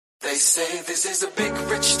They say this is a big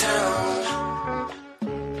rich town.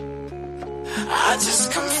 I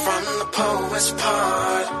just come from the poorest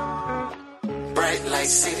part. Bright light,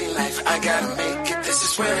 city life, I gotta make it, this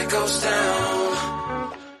is where it goes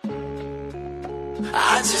down.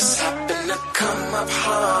 I just happen to come up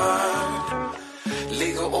hard.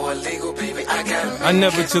 Legal or illegal, baby, I gotta make it. I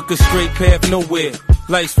never took a straight path nowhere.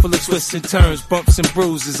 Life's full of twists and turns, bumps and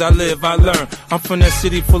bruises. I live, I learn. I'm from that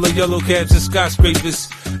city full of yellow cabs and skyscrapers.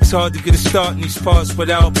 It's hard to get a start in these parts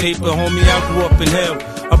without paper. Homie, I grew up in hell,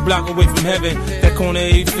 a block away from heaven. That corner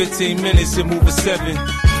ain't 15 minutes, it move a 7.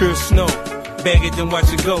 Pure snow, bag it then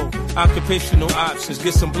watch it go. Occupational options,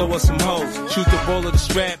 get some blow or some hoes. Shoot the ball of the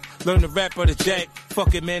strap, learn the rap or the jack.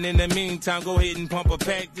 Fuck it, man, in the meantime, go ahead and pump a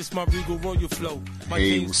pack. This my Regal Royal flow. My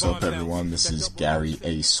hey, what's up, everyone? This is Gary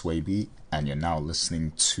A. Swaby, and you're now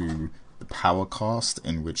listening to the Powercast,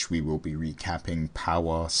 in which we will be recapping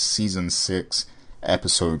Power Season 6,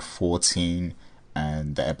 Episode 14,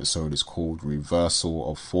 and the episode is called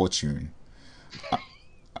Reversal of Fortune.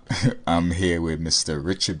 I'm here with Mr.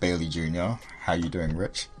 Richard Bailey Jr. How you doing,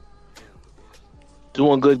 Rich?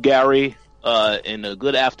 Doing good, Gary. And a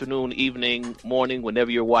good afternoon, evening, morning,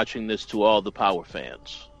 whenever you're watching this, to all the Power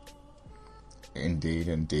fans.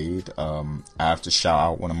 Indeed. I have to shout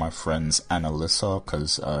out one of my friends, Annalisa,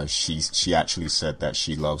 because she actually said that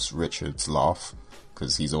she loves Richard's laugh,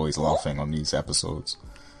 because he's always laughing on these episodes.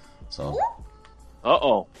 So,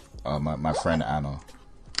 my friend Anna.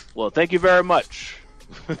 Well, thank you very much.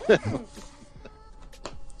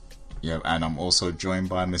 Yeah, and I'm also joined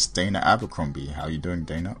by Miss Dana Abercrombie. How you doing,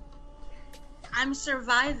 Dana? I'm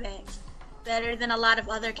surviving better than a lot of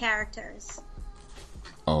other characters.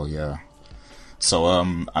 Oh yeah. So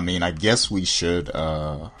I guess we should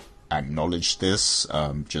acknowledge this,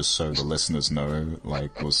 just so the listeners know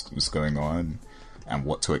like what's going on and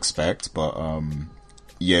what to expect. But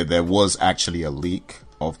yeah, there was actually a leak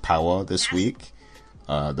of Power this week.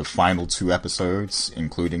 The final 2 episodes,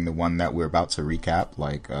 including the one that we're about to recap,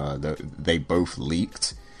 they both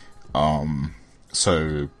leaked.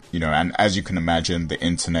 So, and as you can imagine, the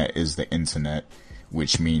internet is the internet,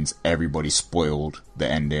 which means everybody spoiled the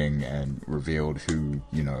ending and revealed who,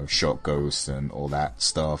 shot Ghost and all that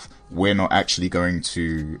stuff. We're not actually going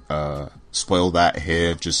to spoil that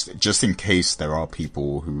here, just in case there are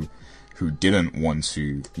people who didn't want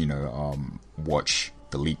to, watch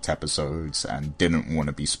the leaked episodes and didn't want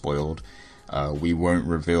to be spoiled. We won't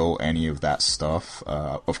reveal any of that stuff.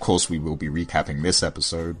 Of course, we will be recapping this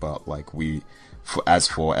episode, but as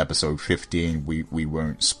for episode 15, we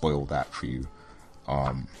won't spoil that for you.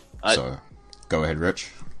 So go ahead,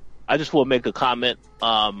 Rich. I just want to make a comment.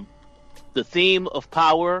 The theme of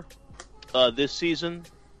Power this season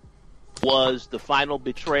was the final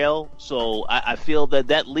betrayal, so I feel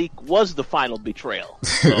that leak was the final betrayal.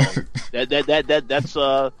 So that's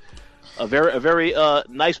a very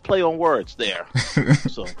nice play on words there.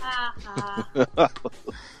 So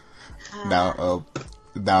now,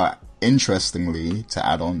 interestingly, to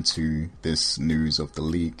add on to this news of the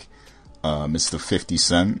leak, Mr. 50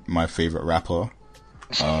 Cent, my favorite rapper,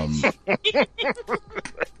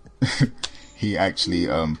 he actually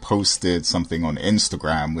posted something on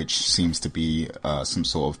Instagram, which seems to be some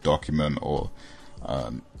sort of document or,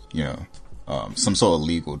 some sort of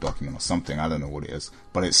legal document or something. I don't know what it is.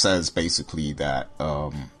 But it says basically that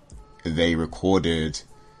they recorded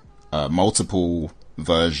multiple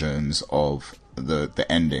versions of the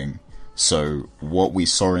ending. So what we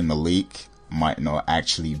saw in the leak might not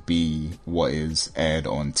actually be what is aired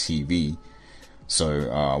on TV.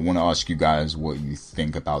 So I want to ask you guys what you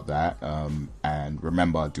think about that. And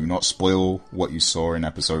remember, do not spoil what you saw in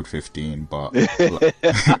episode 15, but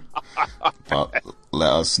but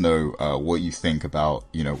let us know what you think about,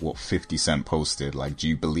 what 50 Cent posted. Like, do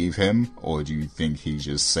you believe him, or do you think he's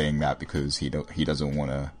just saying that because he doesn't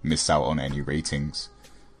want to miss out on any ratings?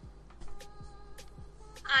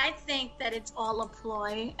 I think that it's all a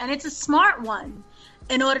ploy, and it's a smart one,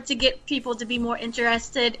 in order to get people to be more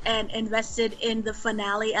interested and invested in the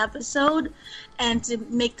finale episode, and to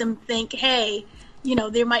make them think, hey,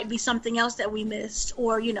 there might be something else that we missed,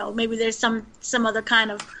 or, maybe there's some other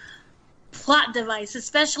kind of plot device,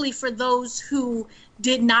 especially for those who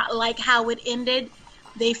did not like how it ended.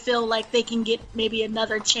 They feel like they can get maybe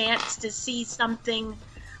another chance to see something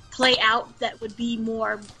play out that would be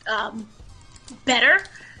more better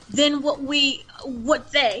than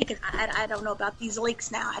what they, because I don't know about these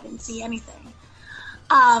leaks now, I didn't see anything,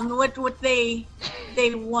 what they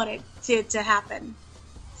wanted to happen.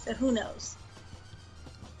 So who knows?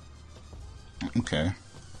 Okay.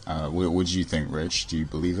 What do you think, Rich? Do you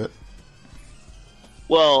believe it?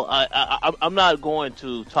 Well, I'm not going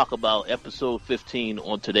to talk about episode 15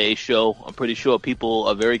 on today's show. I'm pretty sure people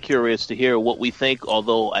are very curious to hear what we think,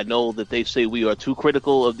 although I know that they say we are too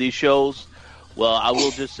critical of these shows. Well, I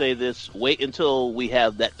will just say this. Wait until we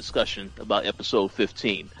have that discussion about episode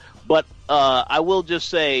 15. But I will just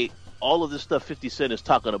say all of this stuff 50 Cent is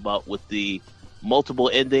talking about with the multiple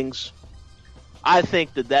endings, I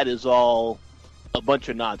think that is all a bunch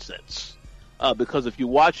of nonsense. Because if you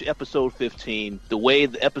watch episode 15, the way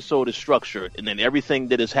the episode is structured, and then everything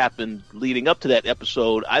that has happened leading up to that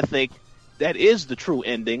episode, I think that is the true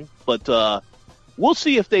ending. But we'll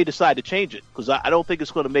see if they decide to change it, because I don't think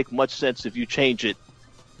it's going to make much sense if you change it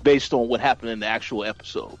based on what happened in the actual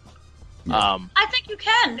episode. I think you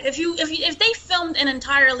can. If they filmed an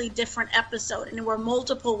entirely different episode and there were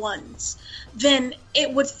multiple ones, then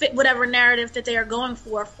it would fit whatever narrative that they are going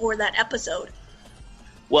for that episode.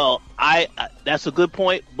 Well, that's a good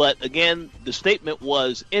point, but again, the statement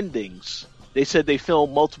was endings. They said they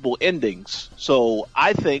filmed multiple endings. So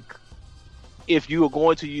I think if you are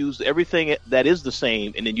going to use everything that is the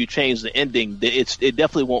same and then you change the ending, it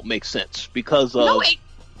definitely won't make sense because of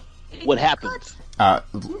what happened. In a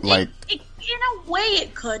way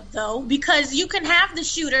it could, though, because you can have the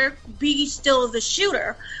shooter be still the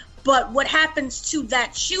shooter, but what happens to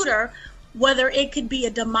that shooter, whether it could be a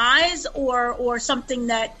demise or something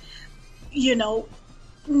that,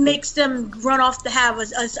 makes them run off to have a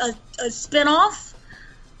spin-off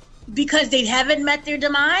because they haven't met their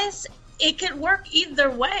demise, it could work either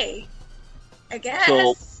way, I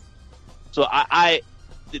guess. So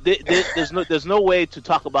there's no way to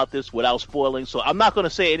talk about this without spoiling, so I'm not going to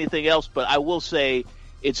say anything else, but I will say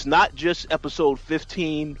it's not just episode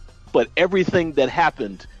 15, but everything that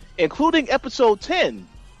happened, including episode 10.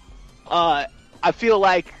 I feel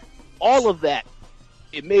like all of that,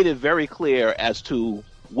 it made it very clear as to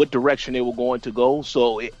what direction they were going to go.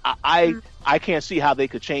 So I can't see how they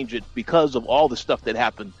could change it because of all the stuff that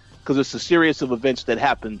happened, because it's a series of events that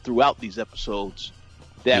happened throughout these episodes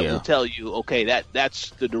that will tell you, okay, that's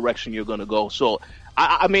the direction you're going to go. So,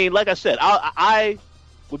 I mean, like I said, I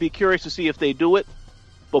would be curious to see if they do it,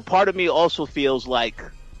 but part of me also feels like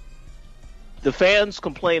the fans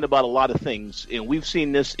complain about a lot of things, and we've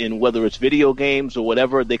seen this in whether it's video games or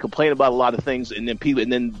whatever. They complain about a lot of things, and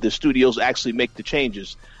then the studios actually make the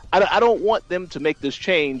changes. I don't want them to make this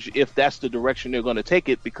change if that's the direction they're going to take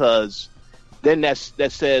it, because then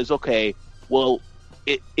that says, okay, well,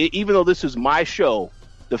 even though this is my show,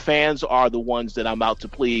 the fans are the ones that I'm out to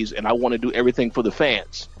please, and I want to do everything for the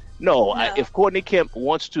fans. No. If Courtney Kemp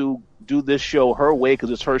wants to do this show her way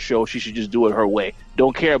because it's her show, she should just do it her way.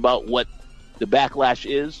 Don't care about what the backlash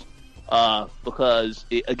is, because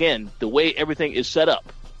again, the way everything is set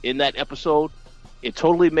up in that episode, it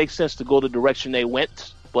totally makes sense to go the direction they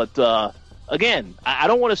went. But again, I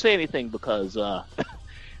don't want to say anything because I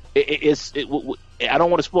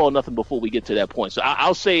don't want to spoil nothing before we get to that point. So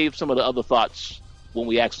I'll save some of the other thoughts when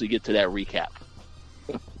we actually get to that recap.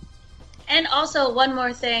 And also, one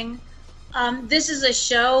more thing. This is a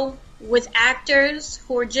show with actors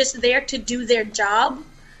who are just there to do their job.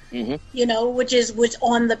 Mm-hmm. Which is what's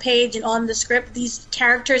on the page and on the script. These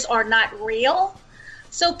characters are not real.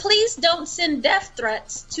 So please don't send death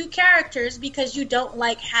threats to characters because you don't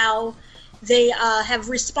like how they have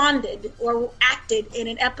responded or acted in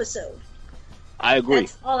an episode. I agree.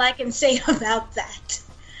 That's all I can say about that.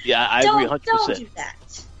 Yeah, I agree 100%. Don't do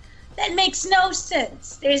that. That makes no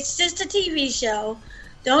sense. It's just a TV show.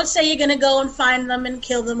 Don't say you're going to go and find them and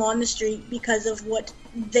kill them on the street because of what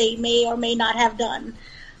they may or may not have done.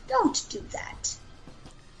 Don't do that.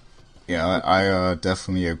 Yeah, I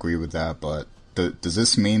definitely agree with that, but does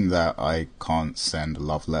this mean that I can't send a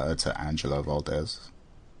love letter to Angela Valdez?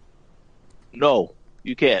 No,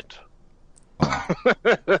 you can't. Oh.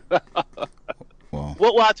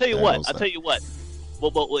 Well, I'll tell you what.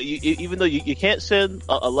 Well, even though you can't send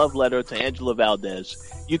a love letter to Angela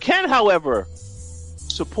Valdez, you can, however,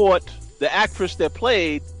 support the actress that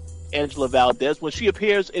played Angela Valdez when she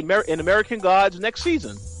appears in American Gods next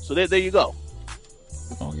season. So there you go.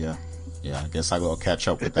 Oh yeah. I guess I gotta catch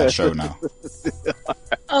up with that show now.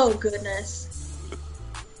 Oh goodness.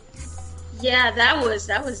 Yeah, that was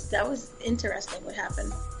interesting. What happened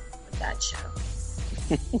with that show?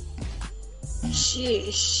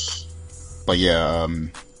 Sheesh. But yeah,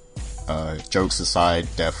 jokes aside,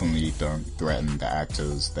 definitely don't threaten the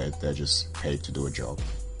actors. They're just paid to do a job.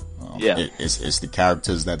 It's the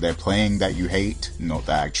characters that they're playing that you hate, not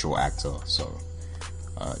the actual actor. So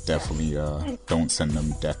definitely don't send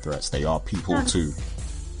them death threats. They are people too.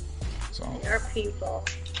 So they are people.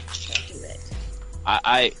 Don't do it.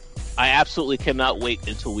 I absolutely cannot wait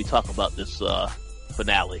until we talk about this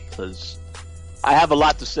finale, because I have a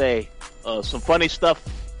lot to say. Some funny stuff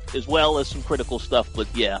as well as some critical stuff. But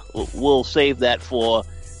yeah, we'll save that for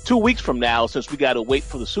 2 weeks from now, since we got to wait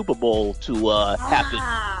for the Super Bowl to happen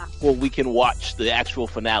before we can watch the actual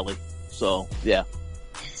finale. So yeah.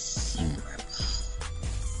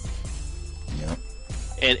 Yep.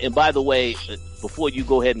 And by the way, before you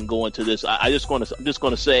go ahead and go into this, I'm just going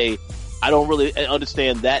to say I don't really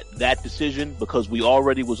understand that decision, because we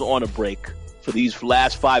already was on a break for these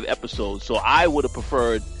last 5 episodes. So I would have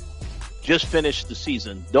preferred just finish the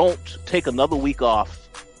season. Don't take another week off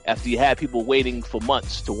after you had people waiting for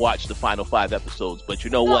months to watch the final 5 episodes. But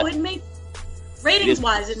you know what?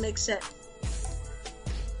 Ratings-wise, it makes sense.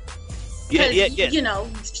 Yeah. You know,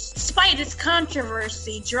 despite its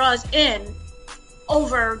controversy, draws in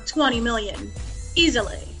over 20 million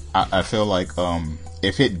easily. I feel like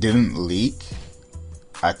if it didn't leak,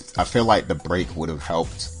 I feel like the break would have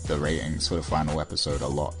helped the ratings for the final episode a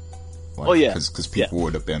lot. Like, oh yeah, because people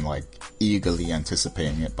would have been like eagerly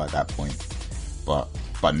anticipating it by that point. But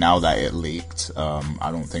now that it leaked,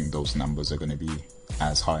 I don't think those numbers are going to be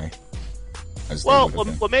as high as they would have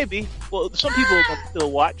been. Well, maybe. Well, some people are going to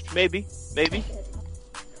still watch. Maybe.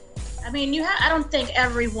 I mean, I don't think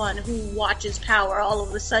everyone who watches Power all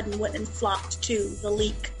of a sudden went and flocked to the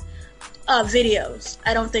leak videos.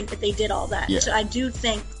 I don't think that they did all that. Yeah. So I do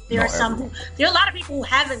think there are a lot of people who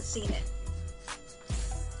haven't seen it.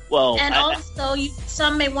 Well, and also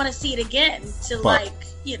some may want to see it again to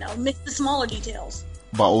miss the smaller details.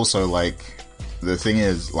 But also, like, the thing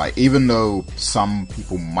is, like, even though some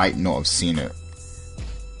people might not have seen it,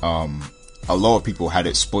 a lot of people had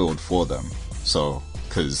it spoiled for them. So,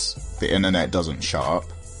 because the internet doesn't shut up,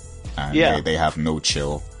 and they have no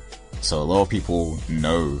chill. So a lot of people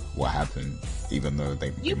know what happened, even though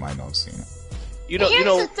they might not have seen it.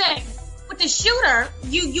 Here's the thing. With the shooter,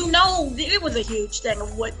 you know it was a huge thing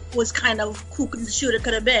of what was kind of who the shooter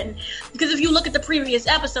could have been. Because if you look at the previous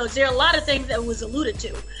episodes, there are a lot of things that was alluded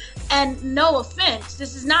to. And no offense,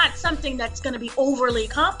 this is not something that's going to be overly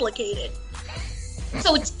complicated.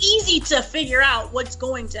 So it's easy to figure out what's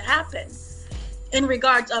going to happen in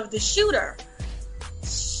regards of the shooter.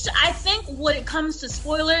 I think when it comes to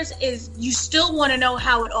spoilers is you still want to know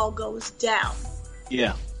how it all goes down.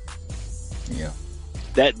 Yeah. Yeah.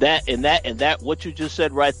 That what you just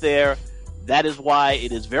said right there, that is why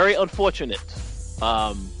it is very unfortunate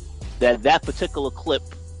that particular clip,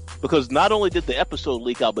 because not only did the episode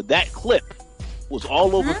leak out, but that clip was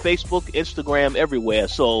all over Facebook, Instagram, everywhere.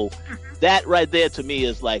 So that right there to me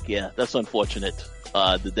is like, yeah, that's unfortunate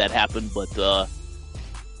that happened, but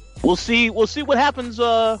we'll see what happens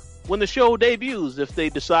when the show debuts, if they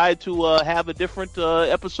decide to have a different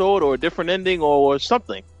episode or a different ending or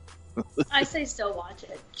something. I say still watch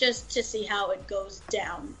it, just to see how it goes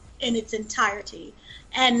down in its entirety.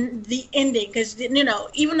 And the ending, because,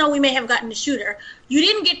 even though we may have gotten the shooter, you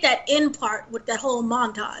didn't get that end part with that whole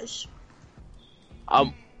montage.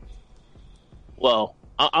 Well,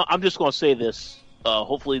 I'm just going to say this.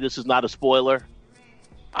 Hopefully this is not a spoiler.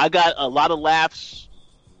 I got a lot of laughs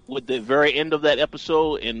with the very end of that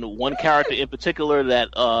episode, and one character in particular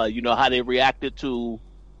that, how they reacted to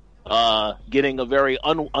getting a very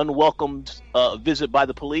unwelcomed visit by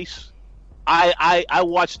the police. I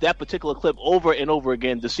watched that particular clip over and over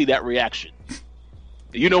again to see that reaction.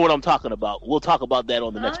 You know what I'm talking about. We'll talk about that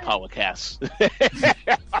on the next Powercast.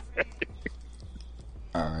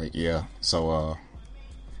 All right, yeah. So,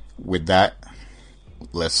 with that,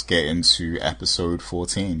 let's get into episode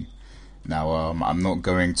 14. Now, I'm not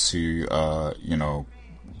going to,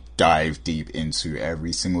 dive deep into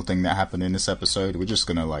every single thing that happened in this episode. We're just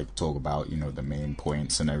gonna talk about, the main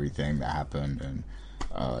points and everything that happened, and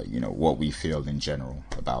what we feel in general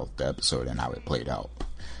about the episode and how it played out.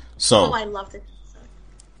 So, I loved it.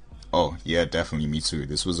 Oh yeah, definitely, me too.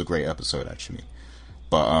 This was a great episode, actually.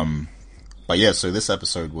 But yeah, so this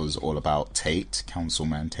episode was all about Tate,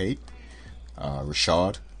 Councilman Tate,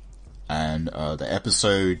 Rashad. And the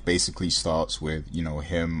episode basically starts with,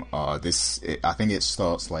 him. I think it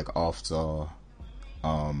starts after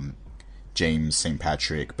James St.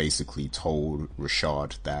 Patrick basically told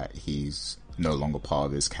Rashad that he's no longer part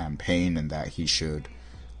of his campaign and that he should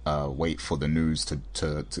wait for the news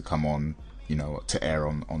to come on, to air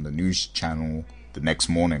on the news channel the next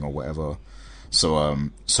morning or whatever. So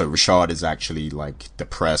Rashad is actually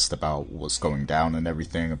depressed about what's going down and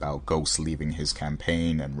everything, about Ghost leaving his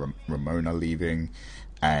campaign and Ramona leaving,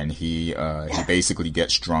 and he basically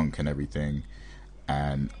gets drunk and everything,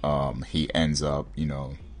 and he ends up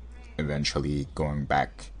eventually going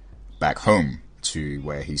back home to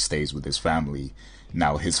where he stays with his family.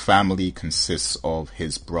 Now his family consists of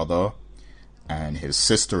his brother and his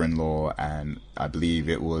sister-in-law, and I believe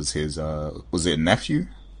it was his was it nephew?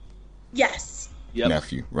 Yes. Yep.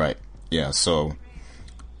 Nephew, right? Yeah. So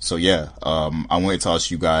yeah. I wanted to ask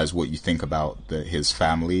you guys what you think about his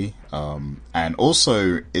family, and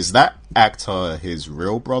also, is that actor his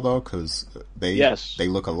real brother? Because they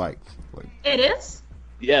look alike. Like, It is?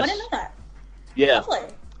 Yes. I didn't know that. Yeah.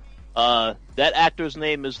 Lovely. That actor's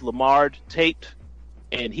name is Lamar Tate,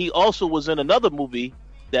 and he also was in another movie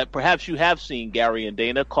that perhaps you have seen, Gary and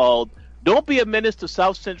Dana, called "Don't Be a Menace to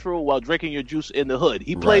South Central While Drinking Your Juice in the Hood."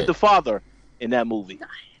 He played the father in that movie.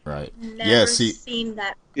 Right. Never seen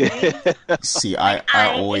that. See, I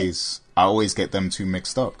always get them two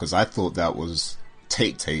mixed up because I thought that was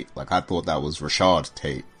Tate. Like, I thought that was Rashad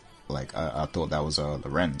Tate. Like, I thought that was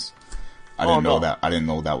Lorenz. I didn't know that. I didn't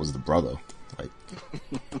know that was the brother. Like,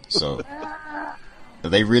 so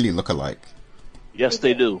they really look alike. Yes,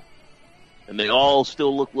 they do. And they all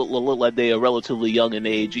still look like they are relatively young in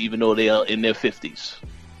age, even though they are in their 50s.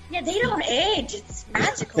 Yeah, they don't age. It's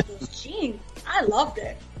magical, those genes. I loved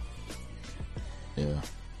it. Yeah.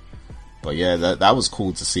 But yeah, that was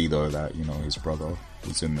cool to see, though, that, you know, his brother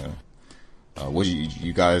was in there. What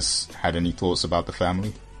you guys had any thoughts about the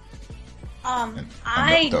family?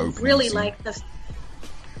 I really like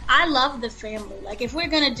I love the family. Like, if we're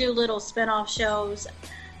gonna do little spin-off shows,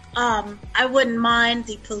 I wouldn't mind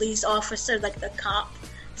the police officer, like the cop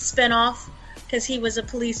spin-off, because he was a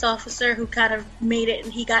police officer who kind of made it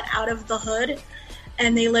and he got out of the hood,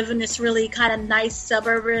 and they live in this really kind of nice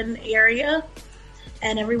suburban area.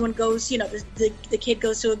 And everyone goes, you know, the kid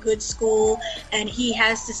goes to a good school, and he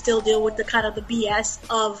has to still deal with the kind of the BS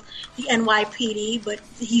of the NYPD, but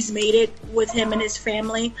he's made it with him and his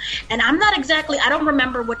family. And I don't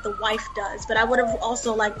remember what the wife does, but I would have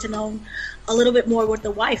also liked to know a little bit more with the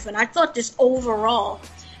wife. And I thought just overall,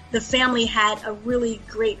 the family had a really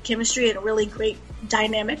great chemistry and a really great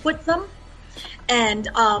dynamic with them. And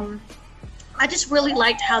I just really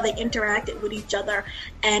liked how they interacted with each other.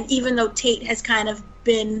 And even though Tate has kind of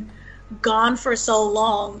been gone for so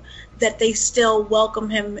long, that they still welcome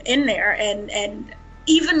him in there. And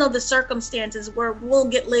even though the circumstances we'll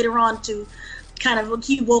get later on to kind of,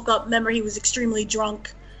 he woke up, remember, he was extremely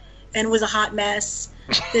drunk and was a hot mess,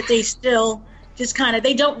 that they still just kind of,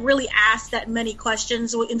 they don't really ask that many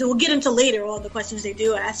questions. We'll get into later on the questions they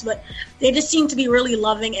do ask, but they just seem to be really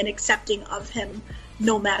loving and accepting of him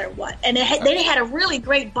no matter what. And they had a really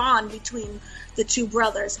great bond between the two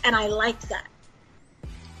brothers, and I liked that.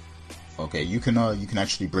 Okay, you can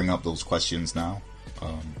actually bring up those questions now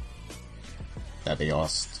that they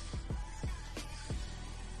asked.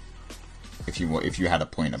 If you had a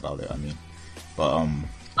point about it, I mean,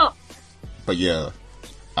 but yeah,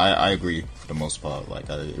 I agree for the most part. Like,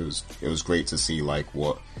 it was great to see like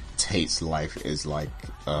what Tate's life is like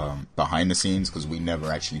behind the scenes, because we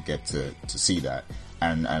never actually get to see that.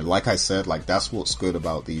 And like I said, like, that's what's good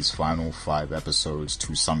about these final 5 episodes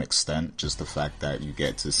to some extent. Just the fact that you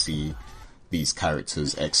get to see these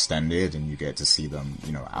characters extended, and you get to see them,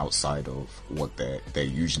 you know, outside of what they're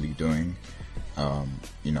usually doing.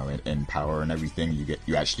 You know, in Power and everything,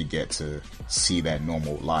 you actually get to see their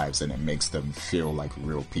normal lives, and it makes them feel like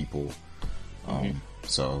real people.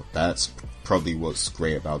 So that's probably what's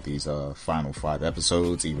great about these final 5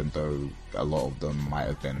 episodes, even though a lot of them might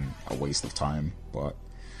have been a waste of time. But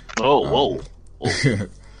Absolutely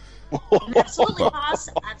pause.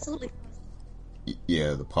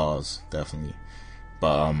 Yeah, the pause, definitely.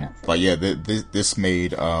 But yeah, this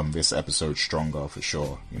made this episode stronger for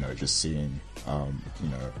sure. You know, just seeing you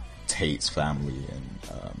know, Tate's family and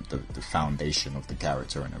the foundation of the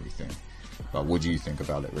character and everything. But what do you think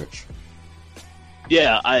about it, Rich?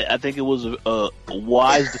 Yeah, I think it was a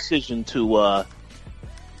wise decision to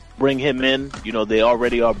bring him in. You know, they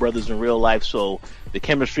already are brothers in real life, so the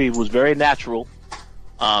chemistry was very natural.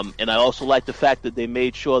 And I also like the fact that they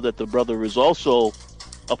made sure that the brother is also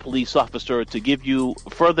a police officer, to give you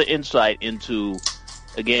further insight into,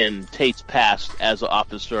 again, Tate's past as an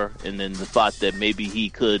officer, and then the thought that maybe he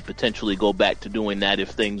could potentially go back to doing that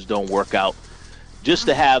if things don't work out. Just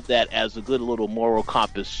to have that as a good little moral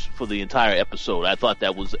compass for the entire episode. I thought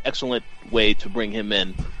that was an excellent way to bring him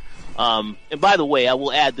in. And by the way, I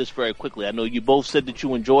will add this very quickly. I know you both said that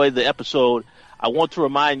you enjoyed the episode. I want to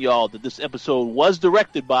remind y'all that this episode was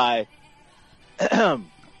directed by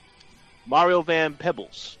Mario Van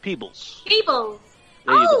Peebles. Oh,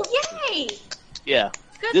 yay! Yeah.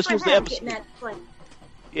 Good this for was him the episode. getting that play.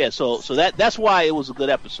 Yeah, so that's why it was a good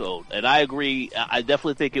episode. And I agree. I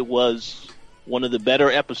definitely think it was one of the better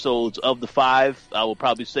episodes of the 5. I would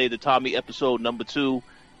probably say the Tommy episode number 2.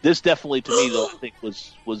 This definitely, to me, though, I think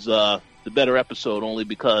was the better episode, only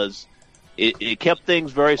because it kept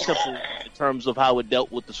things very simple in terms of how it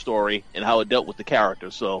dealt with the story and how it dealt with the character.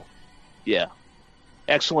 So, yeah,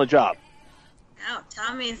 excellent job. Now,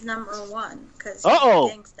 Tommy is number one because Uh-oh.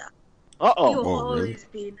 He will always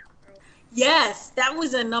be number one. Yes, that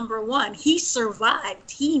was a number one. He survived.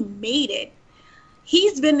 He made it.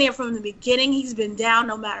 He's been there from the beginning. He's been down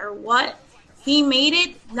no matter what. He made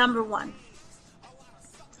it number one.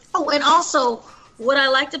 Oh, and also, what I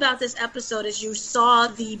liked about this episode is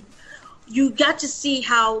you got to see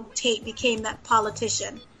how Tate became that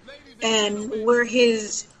politician and where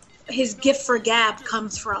his gift for gab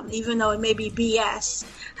comes from, even though it may be BS,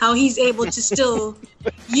 how he's able to still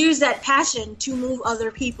use that passion to move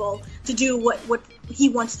other people to do what he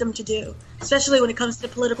wants them to do, especially when it comes to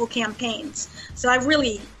political campaigns. So I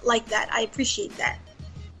really like that. I appreciate that.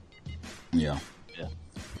 Yeah,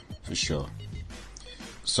 for sure.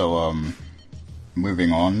 So,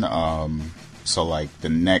 moving on, so like the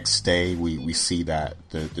next day we see that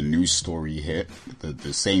the news story hit,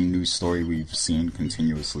 the same news story we've seen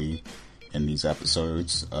continuously in these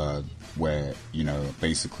episodes, where, you know,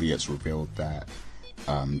 basically it's revealed that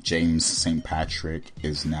James St. Patrick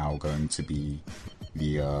is now going to be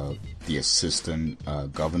the assistant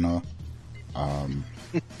governor,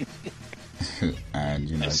 and,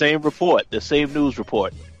 you know, the same news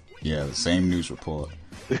report. Yeah, the same news report.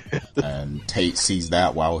 And Tate sees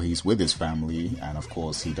that while he's with his family, and of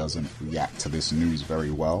course he doesn't react to this news very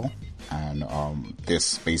well, and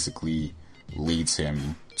this basically leads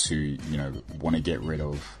him to, you know, want to get rid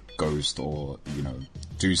of Ghost, or, you know,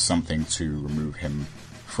 do something to remove him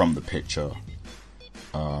from the picture.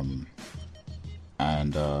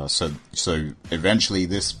 So eventually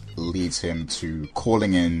this leads him to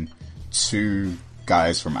calling in 2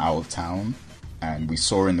 guys from out of town. And we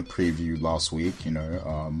saw in the preview last week, you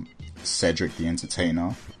know, Cedric the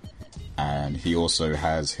Entertainer. And he also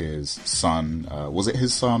has his son. Was it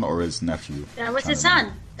his son or his nephew? That was his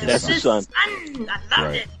son. That's his son. I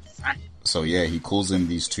loved it. So, yeah, he calls in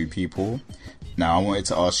these 2 people. Now, I wanted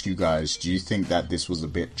to ask you guys, do you think that this was a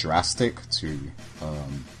bit drastic to,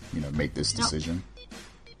 you know, make this decision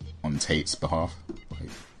on Tate's behalf?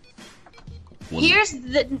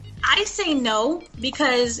 I say no,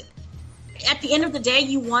 because at the end of the day,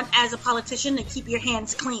 you want, as a politician, to keep your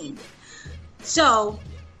hands clean. So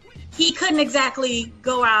he couldn't exactly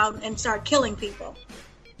go out and start killing people.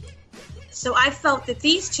 So I felt that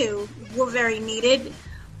these 2 were very needed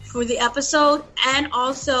for the episode, and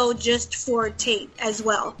also just for Tate as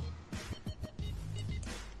well.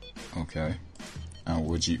 Okay.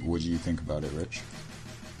 What do you think about it, Rich?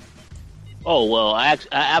 Oh, well, I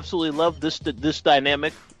absolutely love this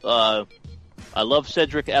dynamic. I love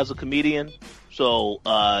Cedric as a comedian, so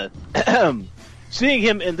seeing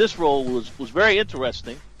him in this role was very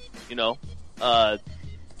interesting. You know, the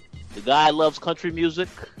guy loves country music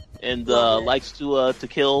and likes to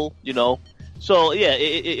kill. You know, so yeah,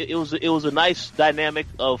 it was a nice dynamic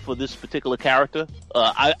for this particular character.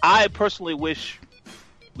 I personally wish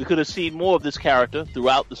we could have seen more of this character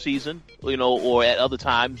throughout the season, you know, or at other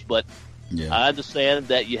times. But yeah. I understand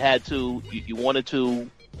that you wanted to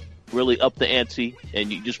really up the ante,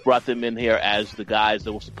 and you just brought them in here as the guys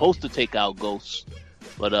that were supposed to take out Ghosts,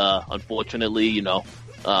 but unfortunately, you know,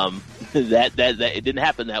 that it didn't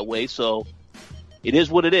happen that way. So it is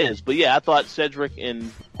what it is. But yeah, I thought Cedric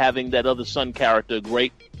and having that other son character,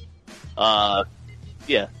 great.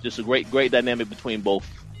 Just a great dynamic between both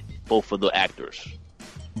of the actors.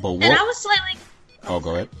 But what? And I was slightly. Oh,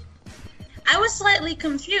 go ahead. I was slightly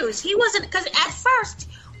confused. He wasn't, because at first,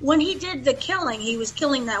 when he did the killing, he was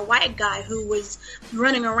killing that white guy who was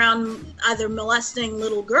running around either molesting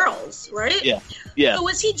little girls, right? Yeah. So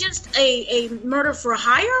was he just a murder for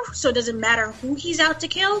hire? So it doesn't matter who he's out to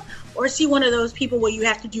kill? Or is he one of those people where you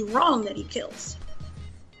have to do wrong that he kills?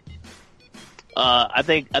 I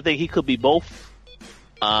think he could be both.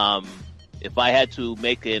 If I had to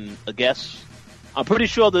make a guess, I'm pretty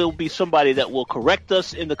sure there will be somebody that will correct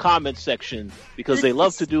us in the comments section, because they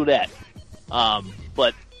love to do that.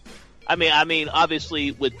 But I mean,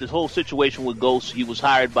 obviously, with the whole situation with Ghost, he was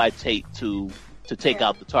hired by Tate to take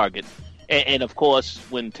out the target, and of course,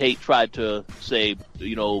 when Tate tried to say,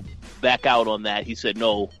 you know, back out on that, he said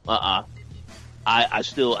no, I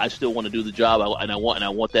still want to do the job, and I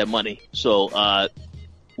want that money. So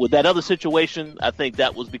with that other situation, I think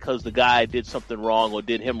that was because the guy did something wrong or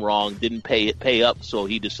did him wrong, didn't pay up, so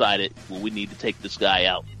he decided, well, we need to take this guy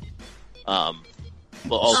out.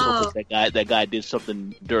 But also that guy did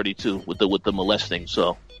something dirty too with the molesting.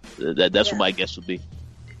 So that's what my guess would be.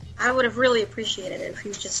 I would have really appreciated it if he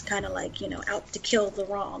was just kind of like, you know, out to kill the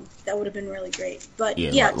wrong. That would have been really great. But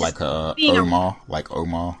like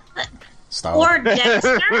Omar. style. Or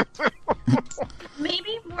Dexter.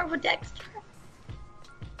 Maybe more of a Dexter.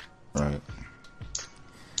 Right.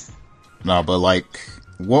 No, but like,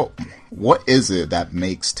 what is it that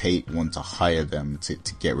makes Tate want to hire them to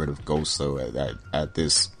get rid of Ghost though at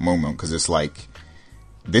this moment? Because it's like,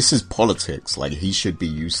 this is politics. Like, he should be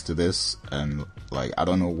used to this, and like, I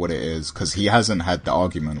don't know what it is, because he hasn't had the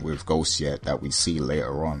argument with Ghost yet that we see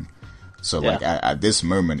later on. So like, at this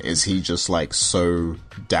moment, is he just like so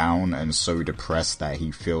down and so depressed that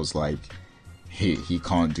he feels like he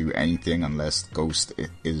can't do anything unless Ghost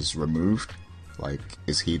is removed? Like,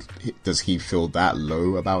 does he feel that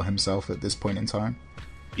low about himself at this point in time?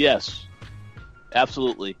 Yes,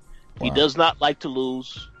 absolutely. Wow. He does not like to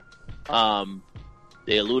lose.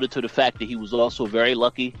 They alluded to the fact that he was also very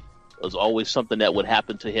lucky. It was always something that would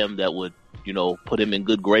happen to him that would, put him in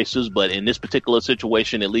good graces. But in this particular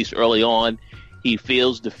situation, at least early on, he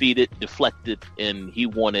feels defeated, deflected, and he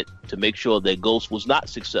wanted to make sure that Ghost was not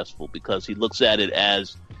successful, because he looks at it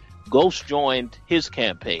as Ghost joined his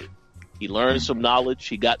campaign. He learned some knowledge,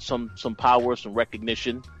 he got some power, some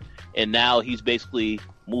recognition, and now he's basically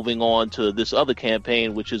moving on to this other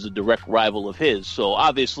campaign, which is a direct rival of his. So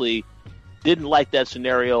obviously didn't like that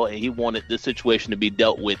scenario, and he wanted the situation to be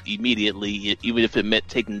dealt with immediately, even if it meant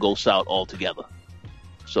taking Ghost out altogether.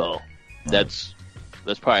 So that's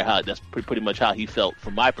probably pretty much how he felt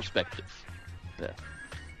from my perspective. Yeah.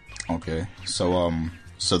 Okay, so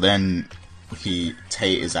then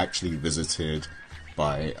Tate is actually visited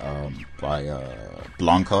by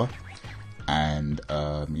Blanca, and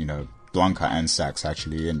Blanca and Sax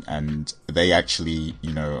actually, and they actually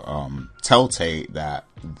tell Tate that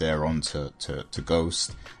they're on to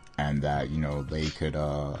Ghost, and that they could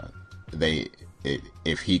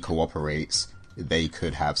if he cooperates, they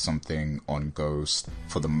could have something on Ghost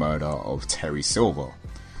for the murder of Terry Silver.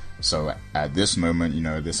 So at this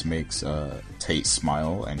moment, this makes Tate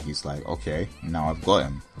smile, and he's like, okay, now I've got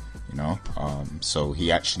him. So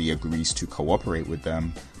he actually agrees to cooperate with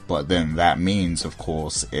them. But then that means, of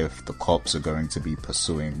course, if the cops are going to be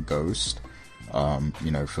pursuing Ghost,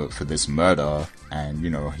 for this murder,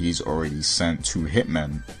 and, he's already sent 2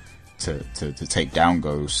 hitmen to take down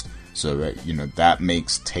Ghost. So that, that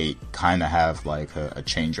makes Tate kind of have like a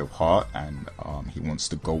change of heart, and he wants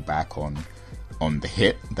to go back on the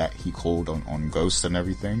hit that he called on Ghost and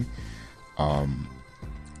everything.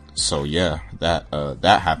 So yeah,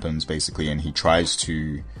 that happens basically, and he tries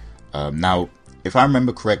to now, if I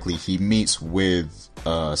remember correctly, he meets with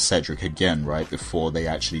Cedric again right before they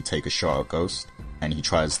actually take a shot at Ghost, and he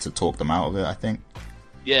tries to talk them out of it, I think.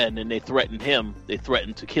 Yeah, and then they threatened him. They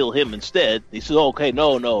threatened to kill him instead. He said, "Okay,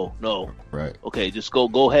 no. Right. Okay, just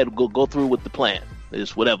go ahead, go through with the plan.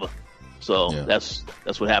 Just whatever." So yeah. That's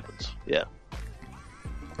what happens. Yeah.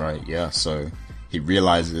 Right. Yeah. So he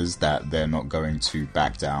realizes that they're not going to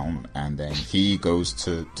back down, and then he goes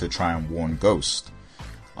to try and warn Ghost.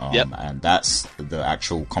 And that's the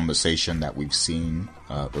actual conversation that we've seen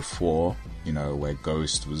before. Where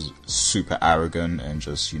Ghost was super arrogant and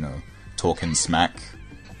just talking smack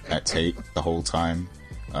at Tate the whole time.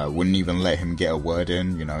 Wouldn't even let him get a word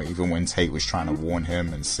in, even when Tate was trying to warn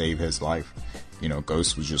him and save his life.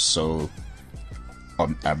 Ghost was just so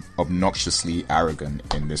obnoxiously arrogant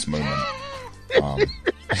in this moment.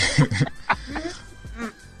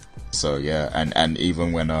 So yeah, and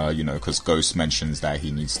even when because Ghost mentions that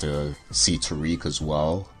he needs to see Tariq as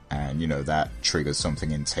well, and that triggers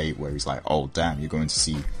something in Tate where he's like, oh damn, you're going to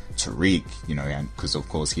see Tariq, and because of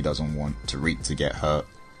course he doesn't want Tariq to get hurt,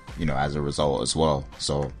 as a result as well.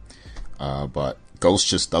 So but Ghost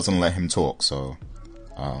just doesn't let him talk. So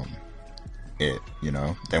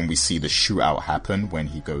then we see the shootout happen when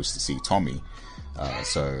he goes to see Tommy.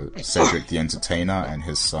 So Cedric the Entertainer and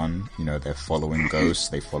his son, they're following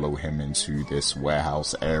Ghost. They follow him into this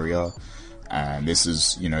warehouse area, and this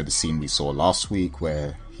is the scene we saw last week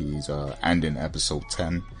where he's and in episode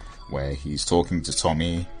 10 where he's talking to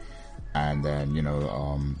Tommy, and then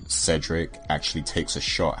Cedric actually takes a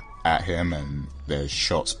shot at him, and there's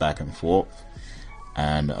shots back and forth.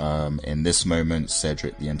 And in this moment,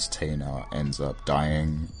 Cedric the Entertainer ends up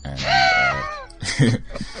dying, and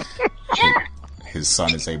his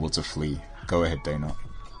son is able to flee. Go ahead, Dana.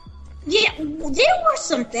 Yeah, there were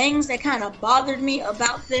some things that kind of bothered me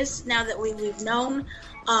about this now that we've known.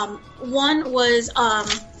 One was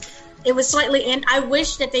it was slightly, and I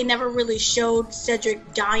wish that they never really showed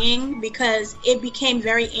Cedric dying, because it became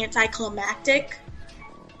very anticlimactic.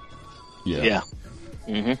 Yeah.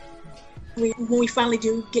 Mm-hmm. When we finally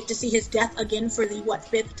do get to see his death again for the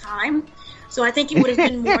 5th time. So I think it would have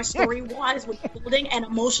been more story-wise with building and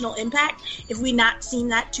emotional impact if we not seen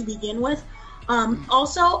that to begin with.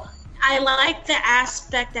 Also, I like the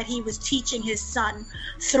aspect that he was teaching his son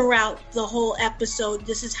throughout the whole episode.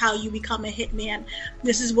 This is how you become a hitman.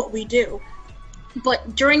 This is what we do.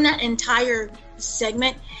 But during that entire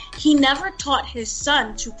segment, he never taught his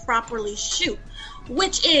son to properly shoot,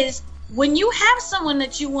 which is when you have someone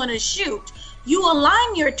that you want to shoot, you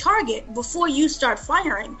align your target before you start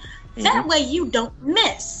firing. Mm-hmm. That way you don't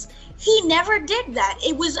miss. He never did that.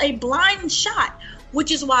 It was a blind shot,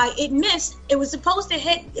 which is why it missed. It was supposed to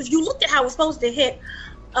hit, if you looked at how it was supposed to hit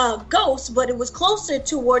Ghost, but it was closer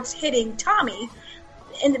towards hitting Tommy,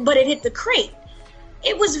 but it hit the crate.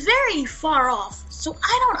 It was very far off. So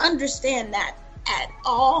I don't understand that at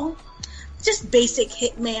all. Just basic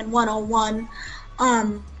Hitman 101.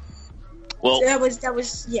 Well, that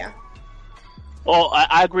was yeah. Well,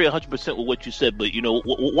 I agree 100% with what you said, but you know,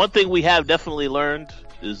 one thing we have definitely learned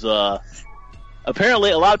is apparently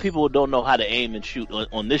a lot of people don't know how to aim and shoot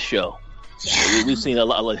on this show. Yeah. We've seen a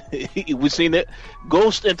lot. We've seen it.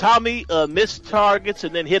 Ghost and Tommy miss targets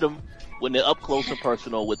and then hit them when they're up close and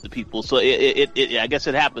personal with the people. So I guess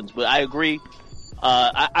it happens. But I agree.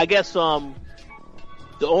 I guess the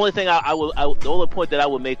only thing the only point that I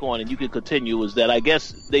would make on, and you can continue, is that I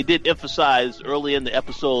guess they did emphasize early in the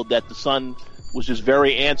episode that the son was just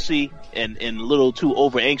very antsy and a little too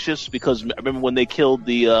over anxious, because I remember when they killed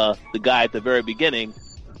the guy at the very beginning,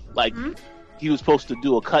 like he was supposed to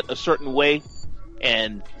do a cut a certain way,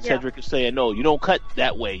 and Cedric is saying, no, you don't cut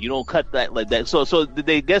that way, you don't cut that like that. So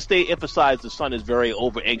they emphasized the son is very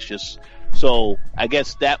over anxious. So I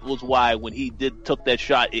guess that was why when he took that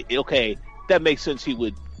shot, okay, that makes sense he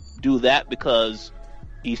would do that, because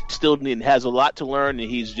he still has a lot to learn, and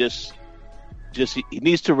he's just he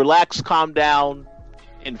needs to relax, calm down,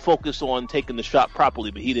 and focus on taking the shot properly,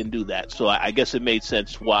 but he didn't do that. So I guess it made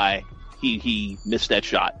sense why he missed that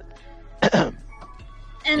shot.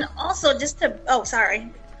 And also, just to... Oh, sorry.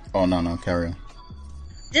 Oh, no, carry on.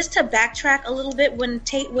 Just to backtrack a little bit, when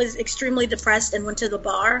Tate was extremely depressed and went to the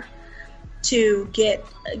bar to get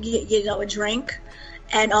a drink,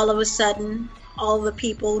 and all of a sudden, all the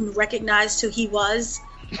people recognized who he was,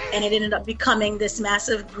 and it ended up becoming this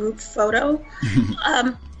massive group photo.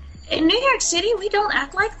 In New York City, we don't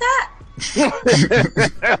act like that.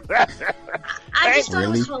 I just thought it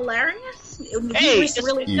was hilarious. Hey,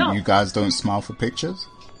 you guys don't smile for pictures?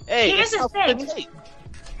 Hey, here's the thing.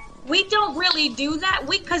 We don't really do that.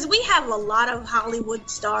 Because we have a lot of Hollywood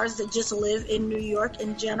stars that just live in New York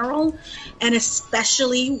in general, and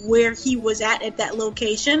especially where he was at that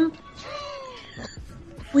location.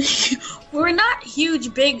 We're not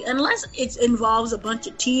huge, big, unless it involves a bunch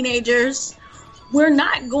of teenagers. We're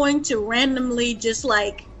not going to randomly just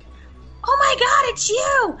like, oh my God, it's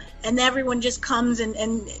you! And everyone just comes and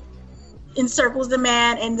encircles the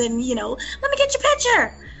man, and then, let me get your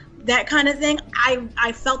picture! That kind of thing.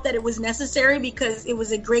 I felt that it was necessary because it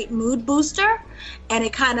was a great mood booster, and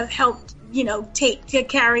it kind of helped, Tate to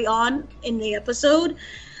carry on in the episode.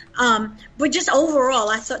 But just overall,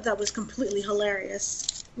 I thought that was completely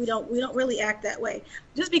hilarious. We don't really act that way.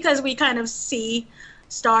 Just because we kind of see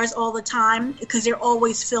stars all the time, because they're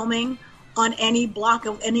always filming on any block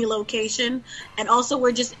of any location, and also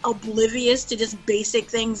we're just oblivious to just basic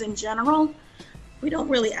things in general. We don't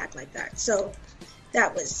really act like that. So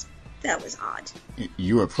that was odd.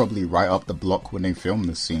 You were probably right up the block when they filmed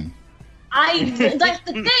this scene. Like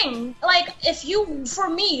the thing, for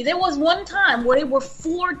me, there was one time where there were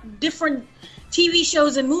 4 different TV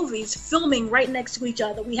shows and movies filming right next to each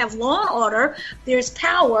other. We have Law and Order, there's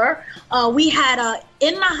Power, we had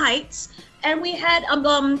In the Heights, and we had I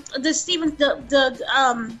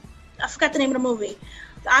forgot the name of the movie.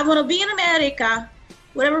 I Want to Be in America,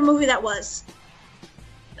 whatever movie that was.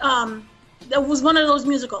 That was one of those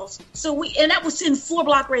musicals. And that was in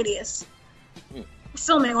 4-block radius.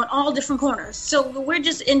 Filming on all different corners. So we're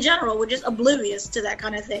just, in general, we're just oblivious to that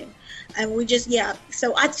kind of thing. And we just,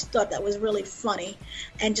 so I just thought that was really funny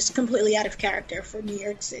and just completely out of character for New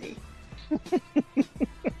York City.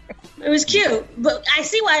 It was cute, but I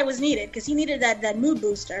see why it was needed, because he needed that mood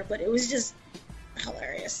booster, but it was just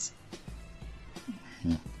hilarious.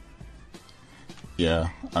 Yeah,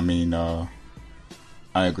 I mean, I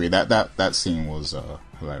agree. That scene was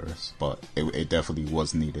hilarious, but it definitely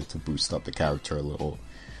was needed to boost up the character a little.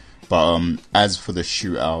 But as for the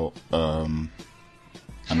shootout,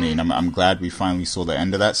 I mean, I'm glad we finally saw the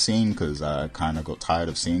end of that scene, because I kind of got tired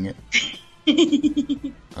of seeing it.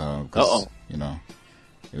 Because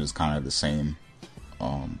it was kind of the same.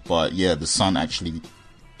 But yeah, the son actually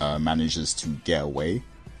manages to get away.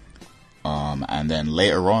 And then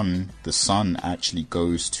later on, the son actually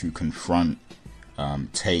goes to confront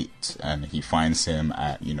Tate, and he finds him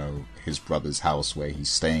at, you know, his brother's house where he's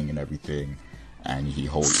staying and everything, and he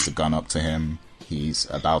holds the gun up to him. He's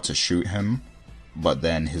about to shoot him, but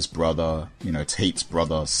then his brother, you know, Tate's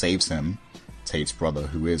brother saves him. Tate's brother,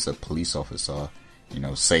 who is a police officer, you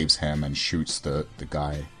know, saves him and shoots the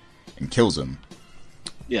guy and kills him.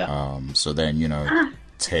 Yeah. So then, you know,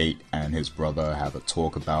 Tate and his brother have a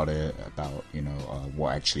talk about it, about, you know,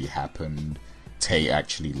 what actually happened. Tate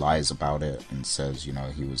actually lies about it and says, you know,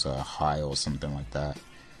 he was high or something like that.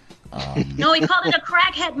 No, he called it a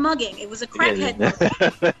crackhead mugging. It was a crackhead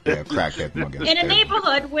mugging. Yeah, crackhead mugging. In a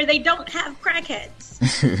neighborhood where they don't have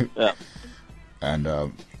crackheads. Yeah.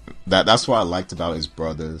 And that's what I liked about his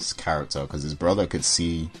brother's character, because his brother could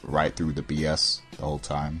see right through the BS the whole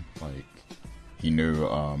time. Like, he knew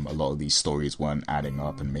a lot of these stories weren't adding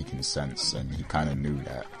up and making sense, and he kind of knew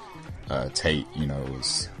that Tate, you know,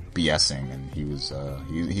 was BSing, and he was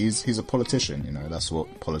he's a politician, you know. That's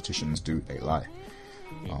what politicians do, they lie.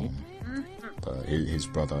 But his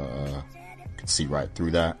brother could see right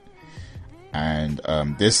through that, and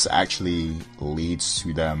this actually leads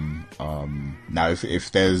to them. Now,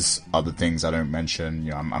 if there's other things I don't mention,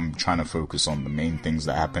 you know, I'm trying to focus on the main things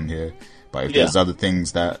that happen here. But if there's other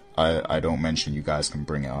things that I don't mention, you guys can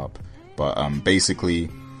bring it up. But basically,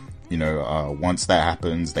 you know, once that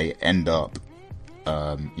happens, they end up,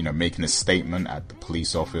 you know, making a statement at the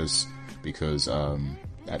police office, because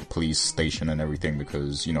at the police station and everything,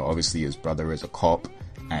 because, you know, obviously his brother is a cop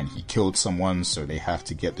and he killed someone, so they have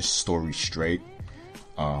to get the story straight.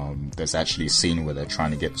 There's actually a scene where they're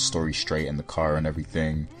trying to get the story straight in the car and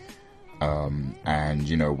everything. And,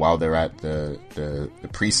 you know, while they're at the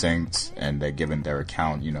precinct and they're giving their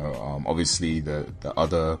account, you know, obviously the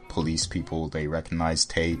other police people, they recognize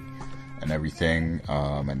Tate and everything,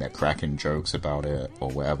 and they're cracking jokes about it or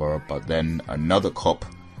whatever. But then another cop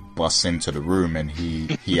busts into the room, and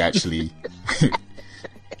he actually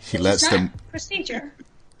he lets them procedure.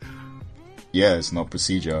 Yeah, it's not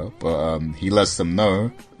procedure, but he lets them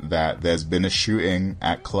know that there's been a shooting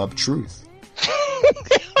at Club Truth.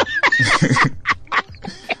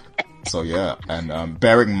 So yeah, and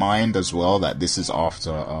bear in mind as well that this is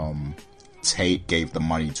after Tate gave the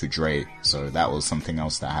money to Dre, so that was something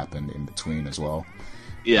else that happened in between as well.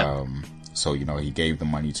 Yeah. So, you know, he gave the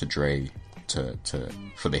money to Dre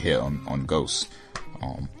for the hit on Ghost.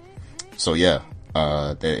 So yeah,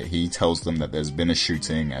 he tells them that there's been a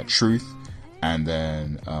shooting at Truth, and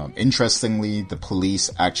then interestingly, the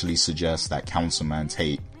police actually suggest that Councilman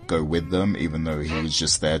Tate go with them, even though he was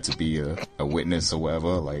just there to be a witness or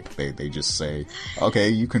whatever. Like, they just say, okay,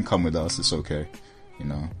 you can come with us, it's okay, you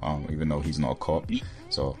know, even though he's not a cop.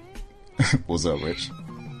 So what's up, Rich?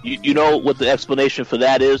 You know what the explanation for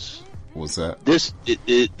that is? What's that?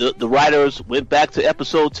 The writers went back to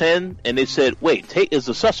episode 10 and they said, wait, Tate is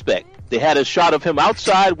a suspect. They had a shot of him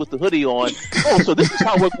outside with the hoodie on. Oh, so this is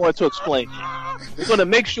how we're going to explain it. We're going to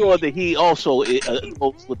make sure that he also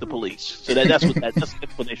votes with the police. So that's the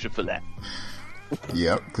explanation for that.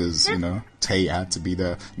 Yep, because, you know, Tate had to be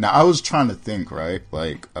there. Now, I was trying to think, right?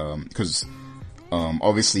 Like, because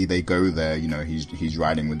obviously they go there, you know, he's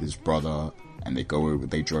riding with his brother, and they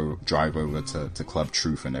drive over to Club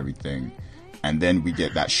Truth and everything. And then we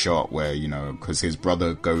get that shot where, you know, because his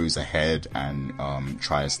brother goes ahead and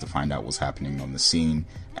tries to find out what's happening on the scene,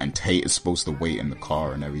 and Tate is supposed to wait in the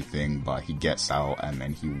car and everything, but he gets out and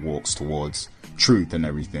then he walks towards Truth and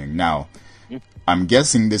everything. Now, I'm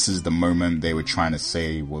guessing this is the moment they were trying to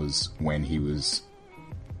say was when he was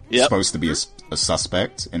supposed to be a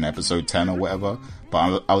suspect in episode 10 or whatever.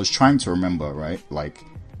 But I was trying to remember, right? Like,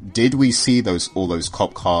 did we see all those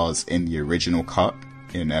cop cars in the original cut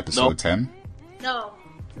in episode 10? No,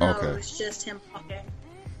 okay. It was just him talking.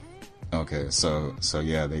 Okay, so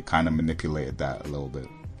yeah, they kind of manipulated that a little bit.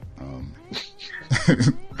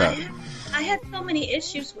 I had so many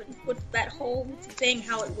issues with that whole thing,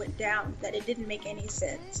 how it went down, that it didn't make any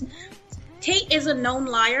sense. Tate is a known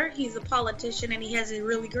liar. He's a politician, and he has a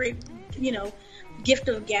really great, you know, gift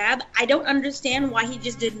of gab. I don't understand why he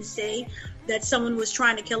just didn't say that someone was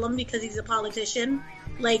trying to kill him because he's a politician.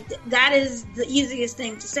 Like, that is the easiest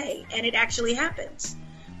thing to say, and it actually happens.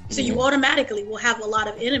 So you automatically will have a lot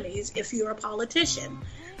of enemies if you're a politician.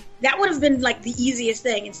 That would have been like the easiest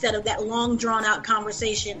thing instead of that long drawn out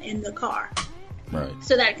conversation in the car. Right.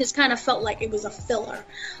 So that just kind of felt like it was a filler.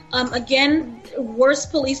 Again,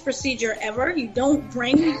 worst police procedure ever. You don't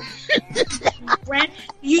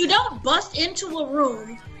you don't bust into a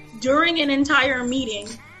room during an entire meeting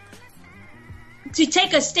to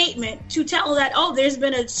take a statement to tell that, oh, there's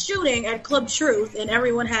been a shooting at Club Truth and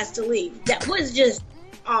everyone has to leave. That was just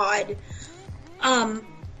odd.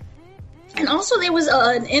 And also there was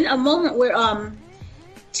in a moment where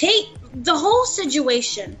Tate, the whole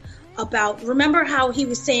situation about, remember how he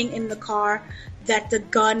was saying in the car that the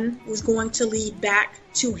gun was going to lead back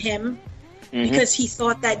to him because he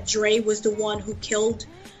thought that Dre was the one who killed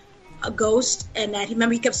a Ghost, and that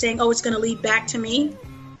he kept saying, oh, it's going to lead back to me.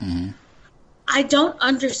 I don't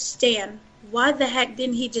understand. Why the heck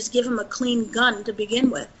didn't he just give him a clean gun to begin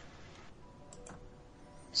with?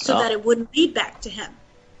 So that it wouldn't lead back to him.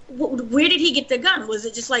 Where did he get the gun? Was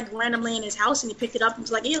it just like randomly in his house and he picked it up and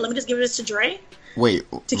was like, yeah, let me just give this to Dre? Wait,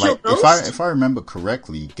 to kill Ghost? If I remember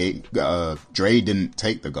correctly, Dre didn't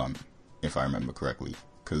take the gun, if I remember correctly.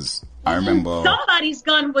 Because I remember somebody's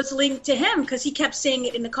gun was linked to him because he kept saying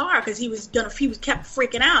it in the car because he kept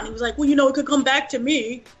freaking out. And he was like, well, it could come back to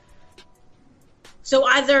me. So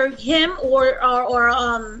either him or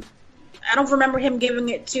I don't remember him giving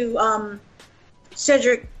it to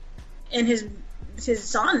Cedric and his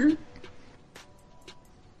son.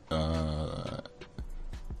 I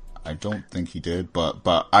don't think he did,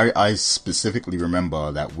 but I specifically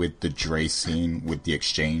remember that with the Dre scene, with the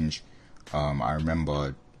exchange, I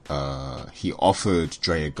remember he offered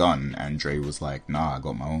Dre a gun, and Dre was like, "Nah, I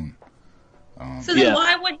got my own." So then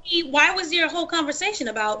why was there a whole conversation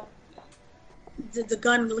about the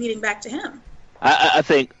gun leading back to him? I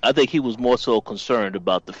think he was more so concerned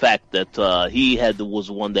about the fact that he was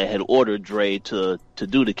the one that had ordered Dre to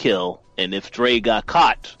do the kill, and if Dre got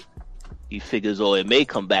caught, he figures, it may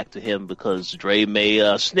come back to him because Dre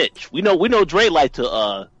may snitch. We know Dre like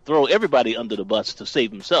to throw everybody under the bus to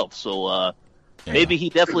save himself, so maybe he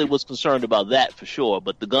definitely was concerned about that for sure.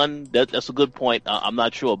 But the gun, that's a good point. I'm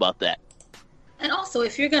not sure about that. And also,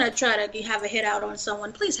 if you're gonna try to have a hit out on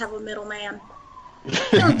someone, please have a middleman.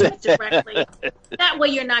 Don't do it directly. That way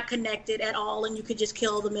you're not connected at all and you could just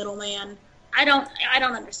kill the middleman. I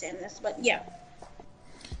don't understand this, but yeah.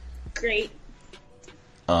 Great.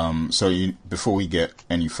 So before we get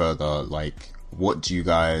any further, what do you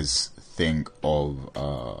guys think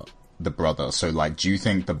of the brother? So do you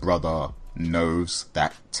think the brother knows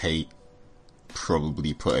that Tate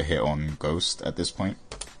probably put a hit on Ghost at this point?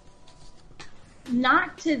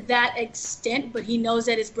 Not to that extent, but he knows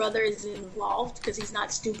that his brother is involved because he's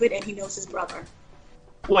not stupid and he knows his brother.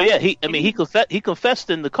 Well, yeah, he confessed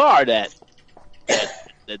in the car that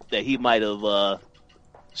he might have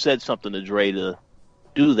said something to Dre to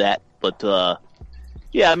do that, but the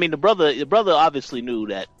brother obviously knew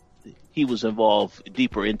that he was involved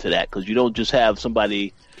deeper into that, because you don't just have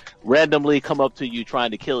somebody randomly come up to you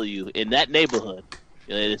trying to kill you in that neighborhood.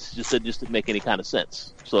 It's just didn't make any kind of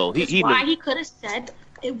sense. So he why he could have said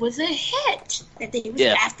it was a hit that they was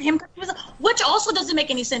after him, which also doesn't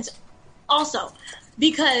make any sense. Also,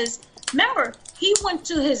 because remember, he went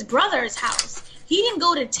to his brother's house. He didn't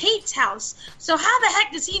go to Tate's house. So how the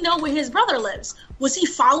heck does he know where his brother lives? Was he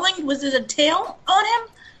following? Was it a tail on him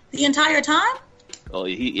the entire time? Oh,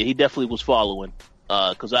 he definitely was following.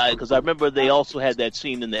 Because I remember they also had that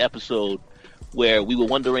scene in the episode where we were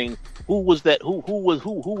wondering who was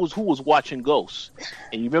watching Ghosts.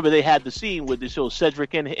 And you remember they had the scene where they showed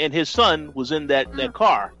Cedric and his son was in that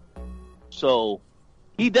car. So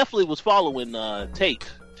he definitely was following Tate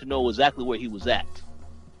to know exactly where he was at.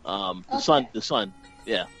 The son,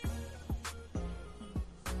 yeah.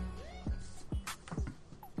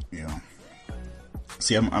 Yeah.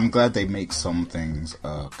 See, I'm glad they make some things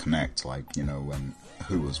connect, when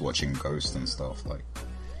who was watching Ghost and stuff,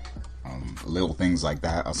 little things like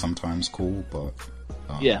that are sometimes cool, but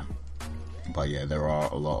yeah. But yeah, there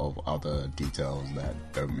are a lot of other details that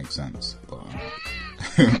don't make sense.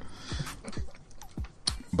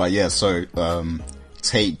 But yeah, so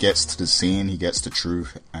Tate gets to the scene, he gets the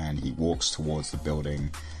truth, and he walks towards the building.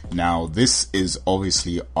 Now, this is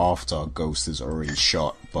obviously after Ghost is already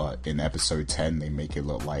shot, but in episode 10, they make it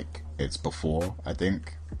look like it's before, I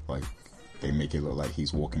think. They make it look like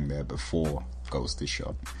he's walking there before Ghost is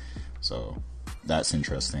shot. So, that's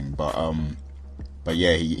interesting. But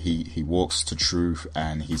yeah, he walks to truth,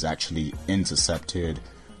 and he's actually intercepted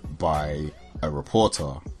by a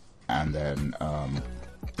reporter. And then,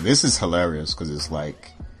 this is hilarious because it's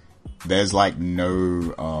there's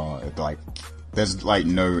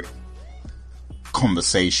no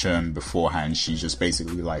conversation beforehand. She's just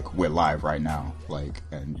basically we're live right now,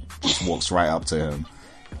 and just walks right up to him,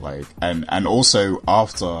 and also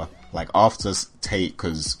after Tate,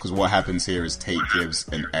 because what happens here is Tate gives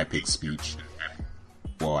an epic speech.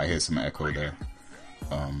 Well, I hear some echo there.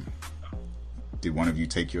 Did one of you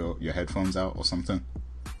take your headphones out or something?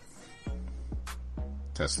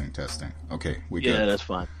 Testing. Okay, we good. Yeah, that's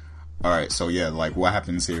fine. Alright, so yeah, what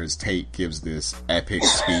happens here is Tate gives this epic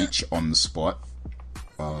speech on the spot.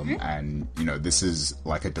 And, you know, this is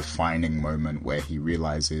like a defining moment where he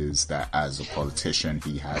realizes that as a politician,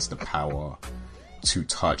 he has the power to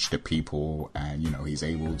touch the people, and, you know, he's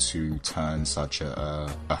able to turn such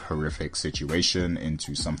a horrific situation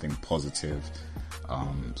into something positive.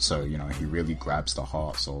 So, you know, he really grabs the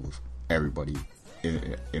hearts of everybody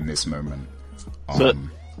in this moment.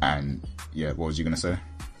 And yeah, what was you going to say?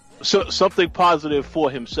 So something positive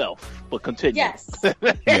for himself, but continue. Yes.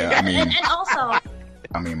 Yeah, I mean, and also,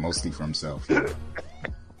 mostly for himself. Yeah.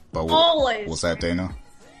 But always. What's that, Dana?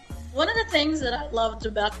 One of the things that I loved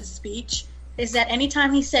about the speech is that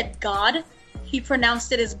anytime he said God, he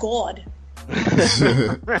pronounced it as God.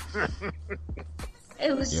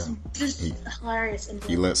 It was just hilarious. And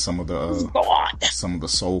he let some of the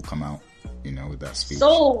soul come out, you know, with that speech.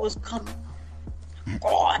 Soul was coming.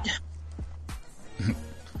 God.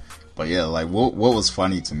 But yeah, like what was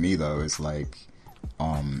funny to me though is like,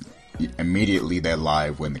 immediately they're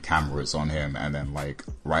live when the camera is on him, and then like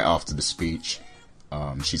right after the speech,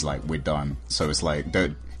 she's like, "We're done." So it's like,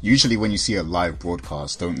 usually when you see a live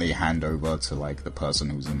broadcast, don't they hand over to like the person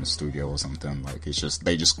who's in the studio or something? Like it's just,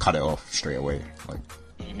 they just cut it off straight away. Like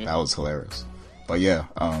that was hilarious. But yeah,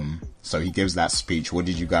 so he gives that speech. What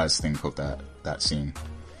did you guys think of that scene?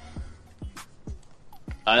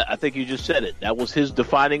 I think you just said it. That was his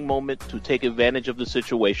defining moment to take advantage of the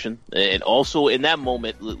situation. And also in that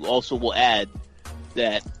moment, also will add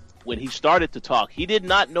that when he started to talk, he did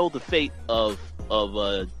not know the fate of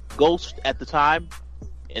Ghost at the time.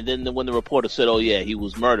 And then when the reporter said, "Oh yeah, he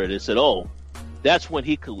was murdered," it said, "Oh, that's when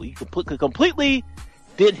he completely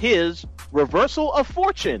did his reversal of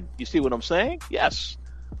fortune." You see what I'm saying? Yes.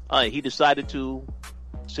 He decided to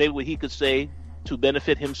say what he could say to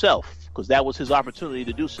benefit himself, because that was his opportunity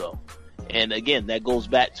to do so. And again, that goes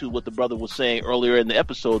back to what the brother was saying earlier in the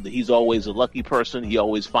episode, that he's always a lucky person. He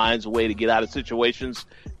always finds a way to get out of situations.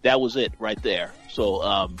 That was it right there. So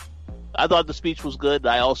I thought the speech was good.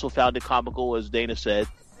 I also found it comical, as Dana said,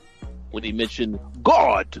 when he mentioned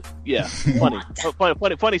God. Yeah,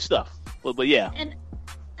 funny stuff. But yeah. And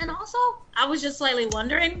also, I was just slightly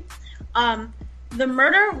wondering, the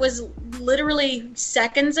murder was literally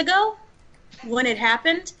seconds ago when it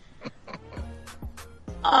happened.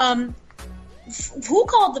 Who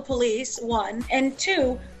called the police, one, and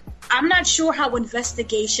two, I'm not sure how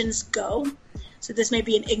investigations go, so this may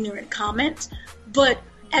be an ignorant comment, but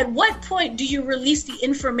at what point do you release the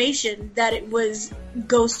information that it was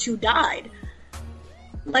Ghost who died?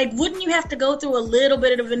 Like, wouldn't you have to go through a little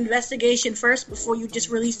bit of investigation first before you just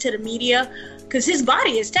release to the media? Because his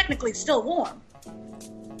body is technically still warm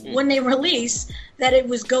when they release that it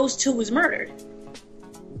was Ghost who was murdered.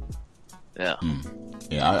 Yeah.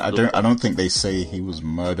 Yeah, I don't think they say he was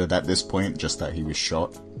murdered at this point, just that he was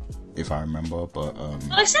shot, if I remember, but well,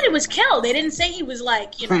 they said he was killed. They didn't say he was,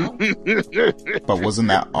 like, you know. But wasn't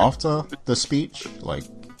that after the speech? Like,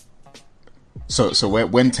 so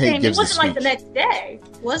when Tate gives the speech, it wasn't like the next day,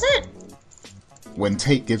 was it? When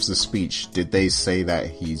Tate gives the speech, did they say that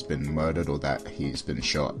he's been murdered or that he's been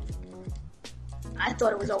shot? I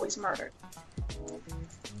thought it was always murdered.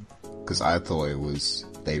 Because I thought it was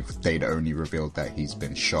they'd only revealed that he's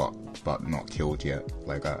been shot but not killed yet.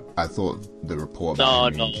 Like I thought the report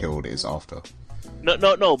about him being killed is after.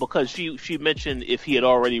 No, because she mentioned if he had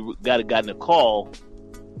already gotten a call,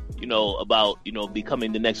 you know, about, you know,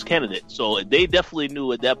 becoming the next candidate. So they definitely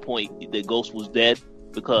knew at that point that Ghost was dead,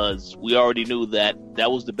 because we already knew that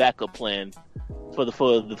was the backup plan for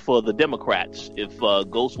the Democrats. If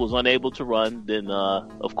Ghost was unable to run, then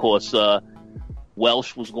of course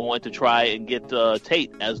Welsh was going to try and get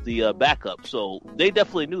Tate as the backup. So they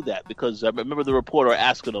definitely knew that, because I remember the reporter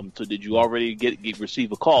asking them, "So did you already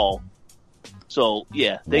receive a call?" So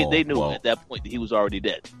yeah, they knew at that point that he was already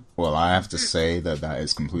dead. Well, I have to say that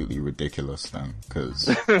is completely ridiculous then, because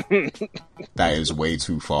that is way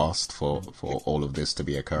too fast for all of this to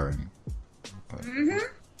be occurring. But...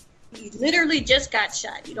 He literally just got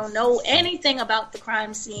shot. You don't know anything about the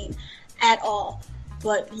crime scene at all.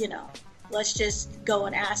 But, you know, let's just go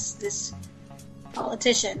and ask this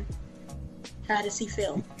politician, how does he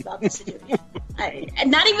feel about the situation?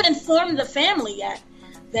 And not even inform the family yet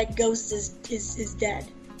that Ghost is dead.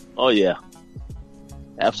 Oh, yeah.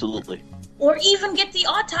 Absolutely. Or even get the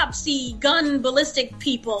autopsy gun ballistic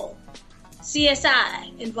people,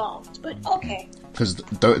 CSI, involved. But okay. Because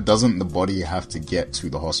doesn't the body have to get to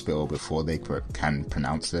the hospital before they can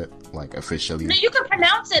pronounce it, like, officially? No, you can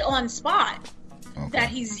pronounce it on spot that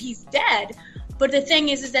he's dead. But the thing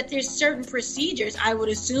is that there's certain procedures I would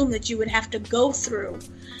assume that you would have to go through,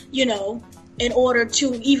 you know, in order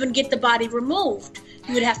to even get the body removed.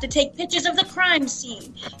 You would have to take pictures of the crime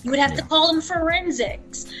scene. You would have to call in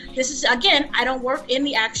forensics. This is, again, I don't work in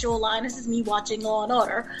the actual line. This is me watching Law and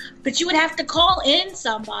Order. But you would have to call in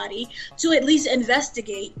somebody to at least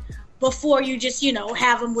investigate before you just,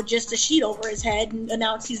 have him with just a sheet over his head and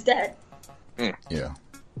announce he's dead. Yeah.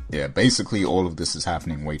 Yeah, basically all of this is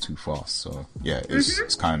happening way too fast. So, yeah,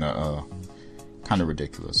 it's kind of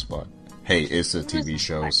ridiculous. But, hey, it's a TV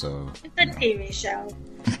show, so... It's a TV show.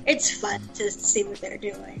 It's fun to see what they're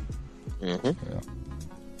doing. Yeah.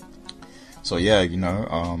 So, yeah,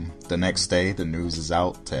 the next day, the news is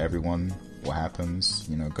out to everyone. What happens?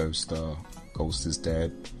 Ghost is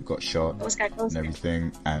dead. He got shot and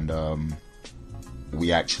everything. And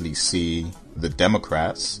we actually see the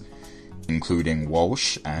Democrats, including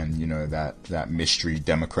Walsh and, that mystery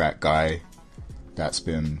Democrat guy that's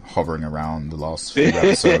been hovering around the last few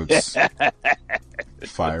episodes,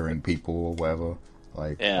 firing people or whatever.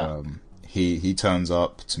 He turns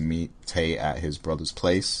up to meet Tate at his brother's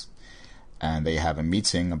place, and they have a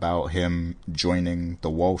meeting about him joining the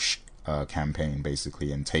Walsh campaign,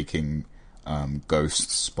 basically, and taking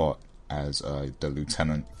Ghost's spot as the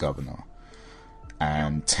lieutenant governor.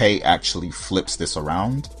 And Tate actually flips this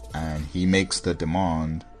around, and he makes the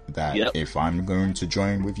demand that if I'm going to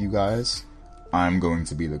join with you guys, I'm going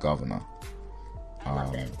to be the governor.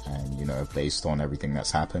 And, based on everything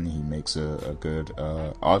that's happened, he makes a good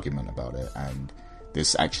argument about it. And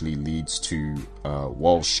this actually leads to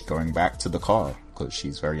Walsh going back to the car, because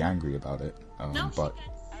she's very angry about it. But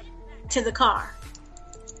to the car.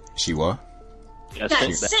 She what?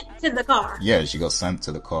 Got sent to the car. Yeah, she got sent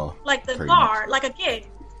to the car. Like the car, like a kid.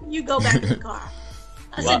 You go back to the car.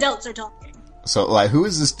 Us adults are talking. So, who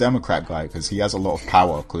is this Democrat guy? Because he has a lot of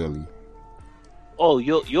power, clearly. Oh,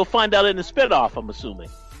 you'll find out in the spinoff, I'm assuming.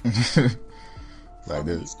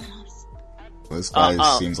 This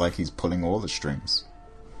guy seems like he's pulling all the strings.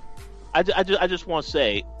 I just want to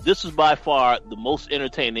say, this is by far the most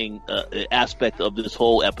entertaining aspect of this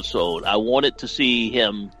whole episode. I wanted to see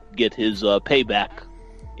him get his payback.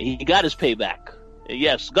 He got his payback.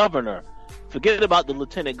 Yes, governor. Forget about the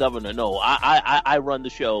lieutenant governor. No, I run the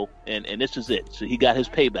show, and this is it. So he got his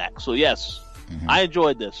payback. So yes, I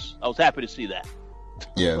enjoyed this. I was happy to see that.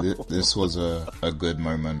 Yeah, this was a good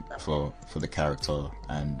moment for the character,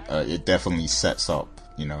 and it definitely sets up,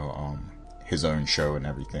 his own show and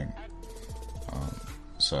everything.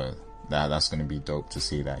 So that's going to be dope to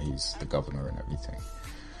see that he's the governor and everything.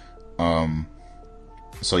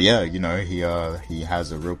 So yeah, he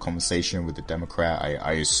has a real conversation with the Democrat.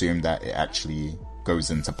 I assume that it actually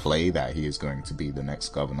goes into play that he is going to be the next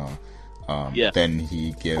governor. Then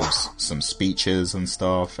he gives some speeches and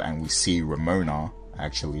stuff, and we see Ramona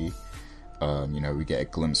actually. We get a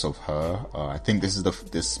glimpse of her. I think this is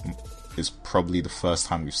probably the first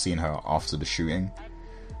time we've seen her after the shooting.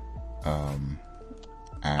 Go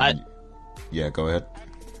ahead.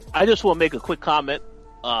 I just want to make a quick comment.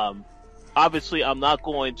 Obviously, I'm not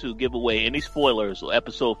going to give away any spoilers of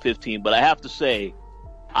episode 15, but I have to say,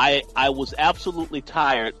 I was absolutely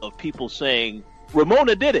tired of people saying,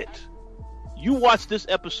 Ramona did it. You watch this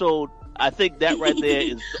episode, I think that right there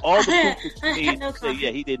is all the proof that you need to say,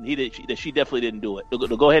 yeah, he didn't, that she definitely didn't do it.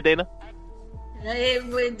 Go ahead, Dana.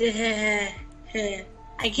 I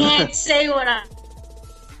can't say what I...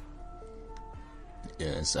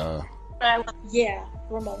 Yes, yeah,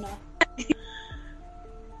 Ramona.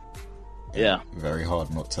 Yeah. Very hard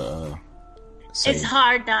not to say. It's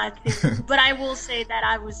hard not to, but I will say that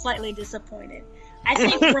I was slightly disappointed. I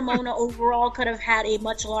think Ramona overall could have had a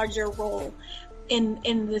much larger role in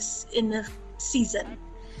the season.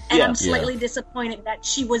 And I'm slightly disappointed that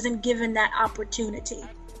she wasn't given that opportunity.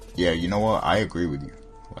 Yeah, you know what? I agree with you.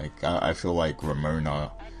 I feel like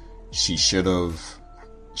Ramona, she should have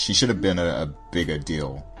been a bigger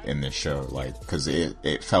deal in this show, because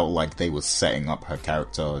it felt like they were setting up her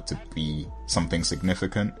character to be something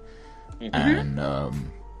significant. And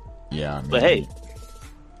but hey,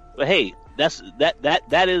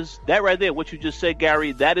 that right there, what you just said,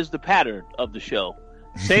 Gary, that is the pattern of the show.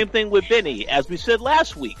 Same thing with Benny, as we said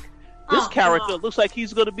last week. This character looks like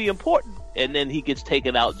he's going to be important, and then he gets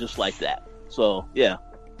taken out just like that. So yeah.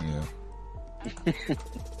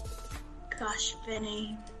 Gosh,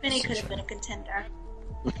 Benny could have been a contender.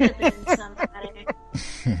 Could have been somebody.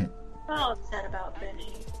 So upset about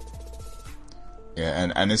Benny.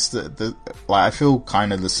 Yeah, and it's the I feel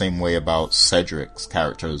kind of the same way about Cedric's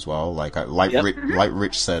character as well. Like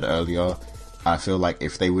Rich said earlier, I feel like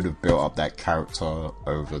if they would have built up that character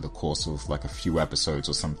over the course of a few episodes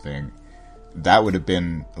or something, that would have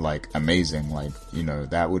been amazing.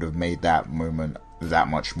 That would have made that moment that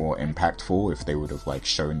much more impactful if they would have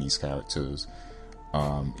shown these characters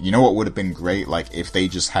You know what would have been great? Like, if they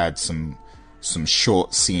just had some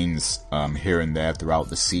short scenes here and there throughout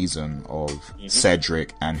the season of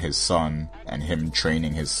Cedric and his son, and him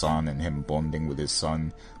training his son and him bonding with his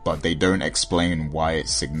son, but they don't explain why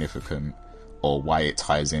it's significant or why it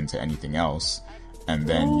ties into anything else. And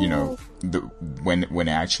then, you know, when it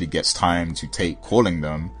actually gets time to Tate calling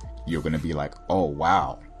them, you're gonna be like, oh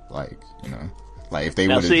wow, like, you know, like if they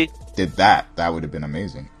would have did that would have been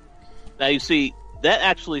amazing. Now you see, that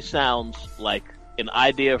actually sounds like an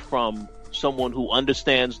idea from someone who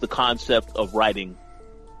understands the concept of writing.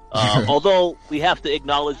 Although we have to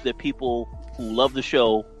acknowledge that people who love the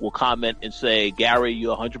show will comment and say, Gary,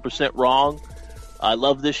 you're 100% wrong. I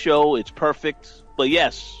love this show. It's perfect. But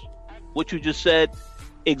yes, what you just said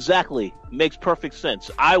exactly makes perfect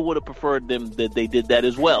sense. I would have preferred them that they did that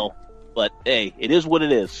as well. But hey, it is what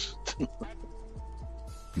it is.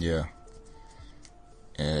 Yeah.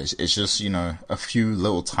 It's just, you know, a few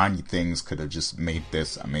little tiny things could have just made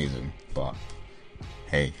this amazing. But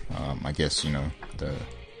hey, I guess, you know, the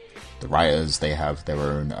writers, they have their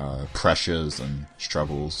own pressures and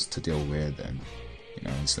struggles to deal with, and you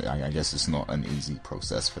know, I guess it's not an easy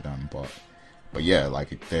process for them. But yeah,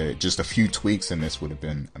 like just a few tweaks in this would have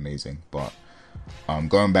been amazing. But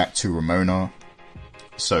going back to Ramona,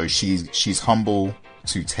 so she's humble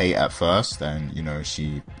to Tate at first, and you know,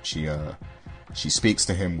 she speaks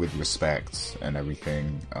to him with respect and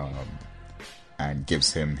everything, and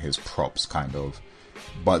gives him his props, kind of.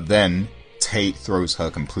 But then Tate throws her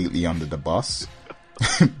completely under the bus.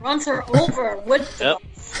 Runs her over with the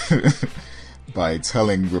bus. By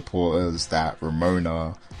telling reporters that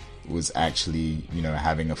Ramona was actually, you know,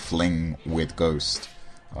 having a fling with Ghost.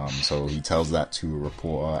 So he tells that to a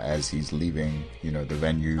reporter as he's leaving, you know, the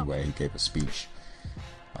venue where he gave a speech.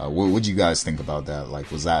 What do you guys think about that? Like,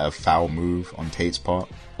 was that a foul move on Tate's part,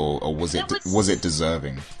 or was it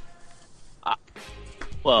deserving?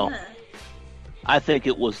 I think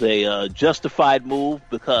it was a justified move,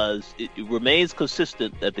 because it remains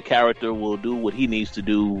consistent that the character will do what he needs to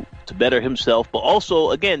do to better himself, but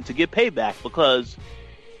also, again, to get payback, because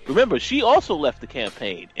remember, she also left the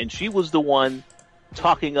campaign, and she was the one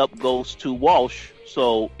talking up Ghost to Walsh.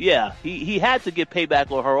 So yeah, he had to get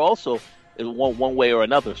payback on her also, in one way or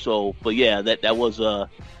another. So, but yeah, that was a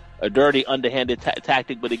dirty, underhanded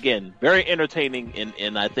tactic, but again, very entertaining,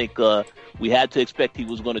 and I think we had to expect he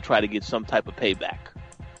was going to try to get some type of payback.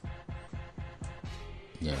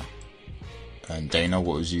 Yeah. And Dana,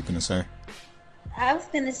 what was you going to say? I was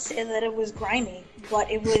going to say that it was grimy, but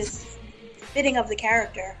it was fitting of the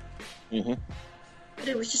character. Mm-hmm. But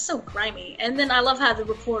it was just so grimy. And then I love how the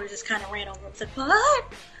reporter just kind of ran over and said, what?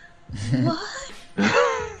 What?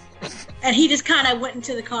 And he just kind of went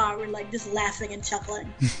into the car and like just laughing and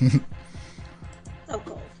chuckling. So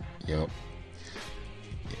cool. Yep.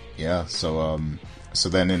 Yeah. So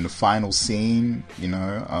then in the final scene, you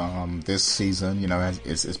know, this season, you know,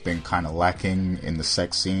 it's been kind of lacking in the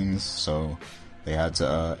sex scenes, so they had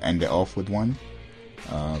to end it off with one.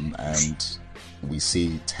 And we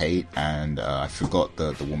see Tate, and I forgot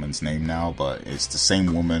the woman's name now, but it's the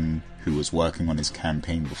same woman who was working on his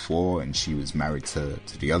campaign before, and she was married to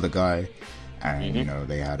the other guy, and you know,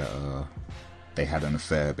 they had an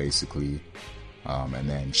affair basically, and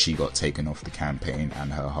then she got taken off the campaign,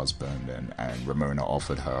 and her husband, and Ramona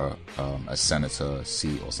offered her a senator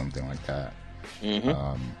seat or something like that.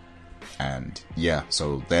 And yeah,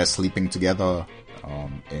 so they're sleeping together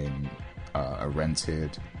in a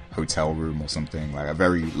rented hotel room or something, like a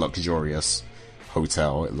very luxurious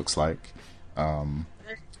hotel, it looks like.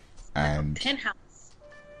 And penthouse.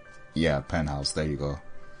 Yeah, penthouse, there you go.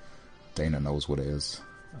 Dana knows what it is.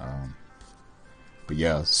 But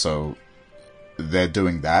yeah, so they're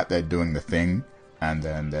doing that, they're doing the thing, and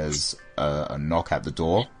then there's a knock at the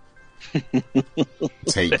door.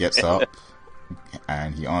 Tate gets up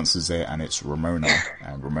and he answers it, and it's Ramona,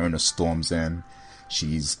 and Ramona storms in.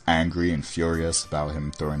 She's angry and furious about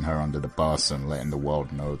him throwing her under the bus and letting the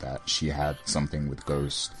world know that she had something with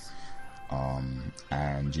Ghost.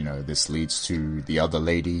 And, you know, this leads to the other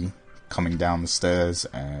lady coming down the stairs,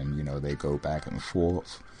 and, you know, they go back and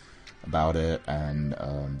forth about it, and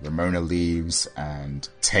Ramona leaves, and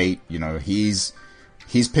Tate, you know, he's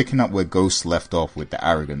picking up where Ghost left off with the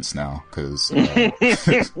arrogance now, because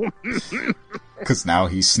now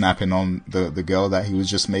he's snapping on the girl that he was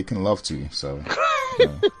just making love to, so...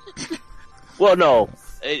 Well, no,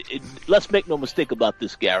 let's make no mistake about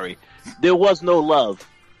this, Gary. There was no love.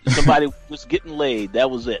 Somebody was getting laid. That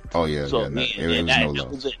was it. Oh yeah, so, yeah, that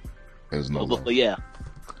was it. It was no love. But yeah,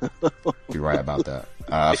 you're right about that.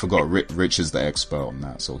 I forgot. Rich is the expert on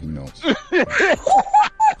that, so he knows.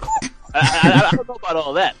 I don't know about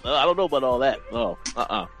all that. I don't know about all that. No.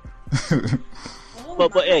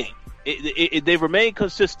 But hey, they remain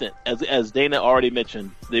consistent, as Dana already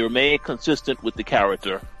mentioned. They remain consistent with the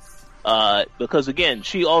character, because again,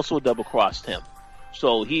 she also double crossed him,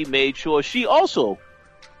 so he made sure she also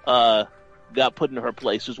got put in her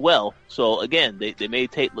place as well. So again, they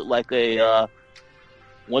made Tate look like a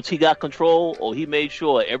once he got control, or he made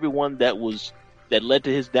sure everyone that led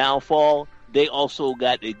to his downfall, they also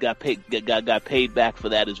got paid back for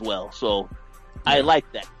that as well. So I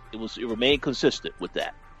like that. It remained consistent with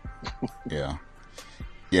that. Yeah,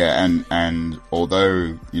 and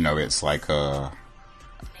although it's like I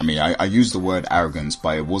use the word arrogance,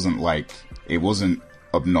 but it wasn't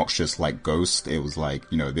obnoxious like Ghost. It was like,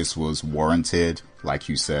 this was warranted, like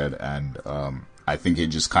you said, and I think it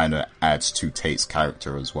just kind of adds to Tate's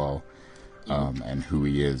character as well, and who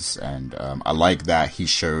he is, and I like that he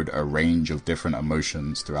showed a range of different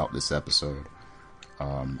emotions throughout this episode.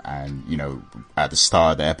 And at the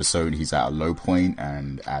start of the episode, he's at a low point,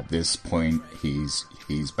 and at this point, he's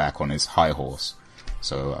back on his high horse.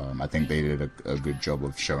 So I think they did a good job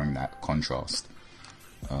of showing that contrast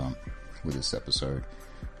with this episode.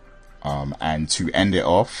 And to end it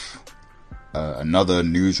off, another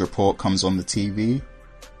news report comes on the TV,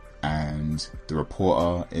 and the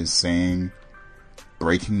reporter is saying,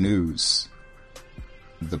 "Breaking news: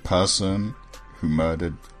 the person who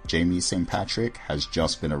murdered Jamie St. Patrick has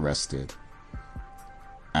just been arrested."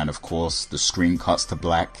 And of course, the screen cuts to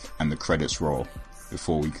black and the credits roll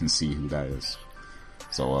before we can see who that is.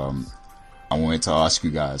 So, I wanted to ask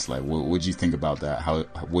you guys, like, what did you think about that?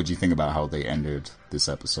 What did you think about how they ended this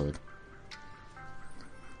episode?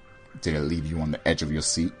 Did it leave you on the edge of your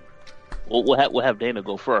seat? Well, we'll have Dana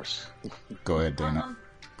go first. Go ahead, Dana.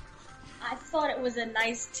 I thought it was a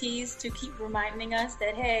nice tease to keep reminding us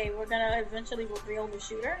that, hey, we're going to eventually reveal the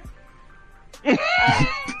shooter.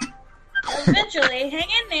 Eventually, hang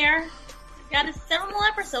in there. Got several more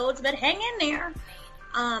episodes, but hang in there.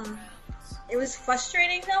 It was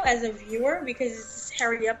frustrating, though, as a viewer, because it's just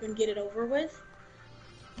hurry up and get it over with.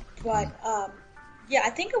 But, yeah, I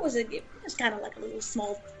think it was kind of like a little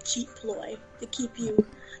small cheap ploy to keep you,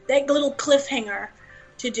 that little cliffhanger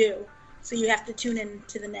to do. So you have to tune in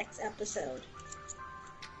to the next episode.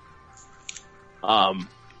 I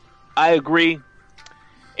agree.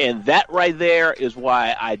 And that right there is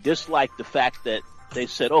why I dislike the fact that they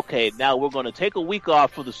said, okay, now we're going to take a week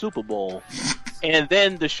off for the Super Bowl, and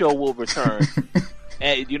then the show will return,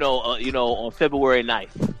 and on February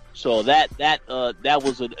 9th. So that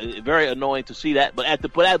was very annoying to see that. But at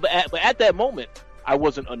that moment, I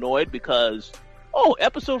wasn't annoyed because,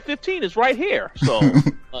 episode 15 is right here. So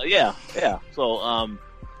yeah. So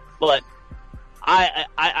but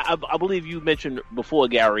I believe you mentioned before,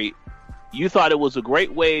 Gary, you thought it was a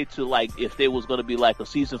great way to, like, if there was going to be like a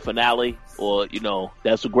season finale, or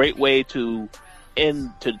that's a great way to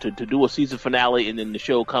end to do a season finale, and then the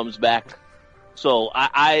show comes back. So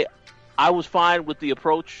I was fine with the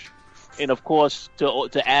approach, and of course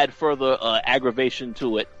to add further aggravation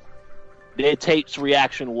to it, Tate's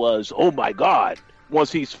reaction was, "Oh my God!"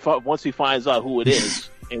 Once he finds out who it is,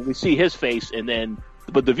 and we see his face,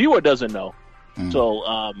 but the viewer doesn't know.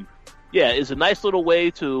 So it's a nice little way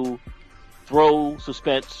to throw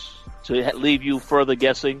suspense, to leave you further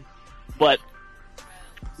guessing. But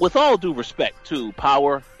with all due respect to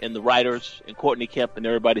Power and the writers and Courtney Kemp and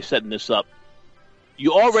everybody setting this up,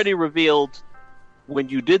 you already revealed when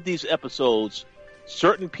you did these episodes,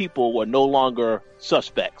 certain people were no longer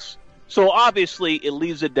suspects. So obviously it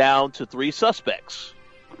leaves it down to 3 suspects.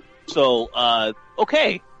 So,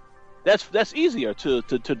 okay, that's easier to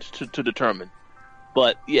determine.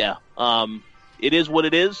 But yeah, it is what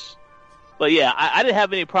it is. But yeah, I didn't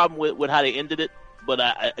have any problem with how they ended it. But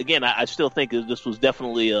I still think this was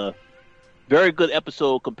definitely a very good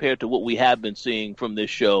episode compared to what we have been seeing from this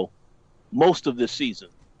show most of this season.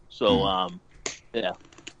 So, yeah.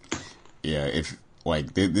 Yeah, if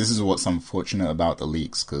this is what's unfortunate about the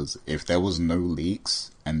leaks, because if there was no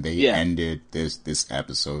leaks and they ended this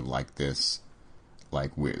episode like this,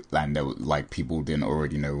 people didn't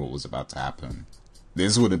already know what was about to happen,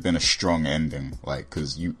 this would have been a strong ending.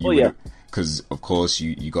 Because of course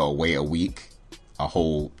you gotta wait a week,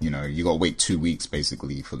 you gotta wait 2 weeks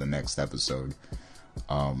basically for the next episode.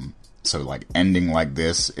 So ending like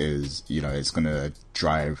this is, it's gonna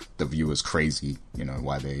drive the viewers crazy,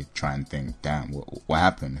 while they try and think, damn, what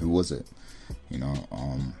happened? Who was it?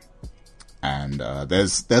 And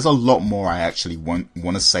there's a lot more I actually want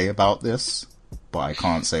to say about this, but I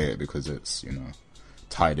can't say it because it's,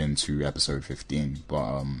 tied into episode 15.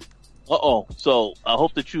 But so I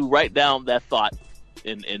hope that you write down that thought,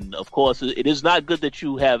 And of course, it is not good that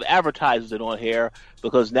you have advertised it on here,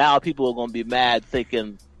 because now people are going to be mad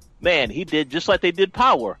thinking, man, he did just like they did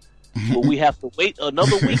Power. But we have to wait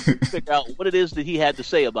another week to figure out what it is that he had to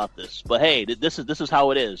say about this. But hey, this is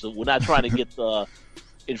how it is. We're not trying to get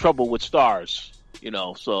in trouble with stars,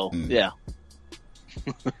 so yeah.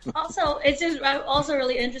 Also, it's just also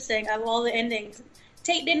really interesting of all the endings.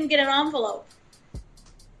 Tate didn't get an envelope.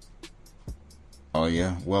 Oh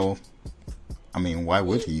yeah, well, I mean, why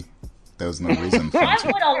would he? There was no reason for him Why to.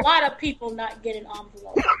 would a lot of people not get an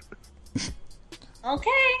envelope?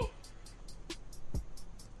 Okay.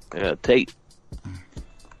 Yeah, Tate.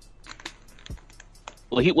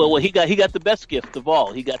 Well, he got the best gift of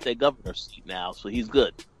all. He got that governor's seat now, so he's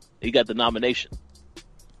good. He got the nomination.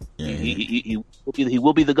 Yeah, He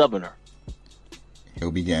will be the governor.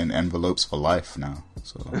 he'll be getting envelopes for life now.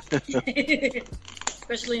 So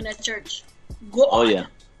Especially in that church. Go Oh on. yeah.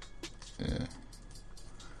 yeah,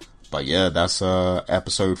 but yeah, that's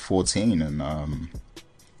episode 14, and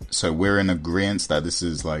so we're in agreement that this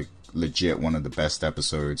is like legit one of the best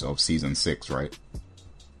episodes of season 6, right?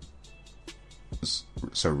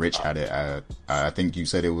 So Rich had it at, I think you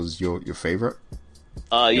said it was your favorite.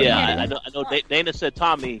 Yeah. I know. Dana said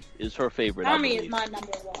Tommy is her favorite. I Tommy is believe. my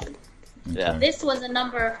number one. Yeah. This was a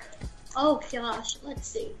number. Oh gosh, let's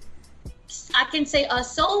see. I can say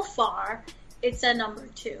so far, it's a number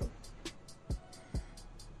 2.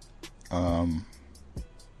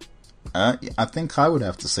 I think I would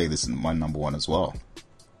have to say this is my number 1 as well.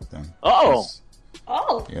 Then. Oh.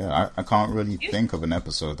 Oh. Yeah, I can't really think of an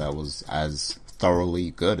episode that was as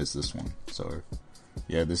thoroughly good as this one. So,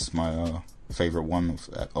 yeah, this is my favorite one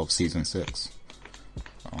of season 6.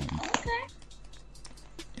 Okay.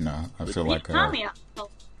 I feel like Tommy out cold.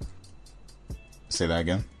 say that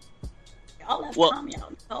again. Y'all left Well- Tommy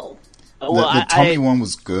out cold. The Tommy one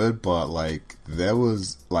was good, but like there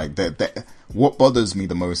was like that. What bothers me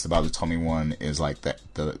the most about the Tommy one is like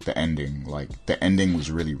the ending. Like the ending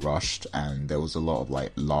was really rushed, and there was a lot of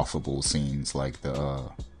like laughable scenes, like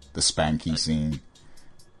the Spanky scene.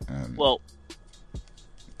 Well,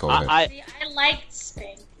 Go ahead. See, I liked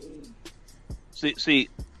Spanky. See,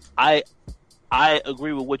 I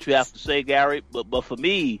agree with what you have to say, Gary. But for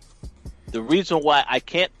me, the reason why I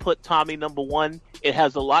can't put Tommy number 1, it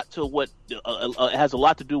has a lot to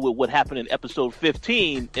do with what happened in episode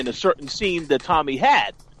 15 in a certain scene that Tommy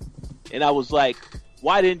had, and I was like,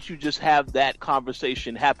 why didn't you just have that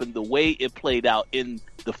conversation happen the way it played out in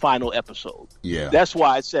the final episode? Yeah, That's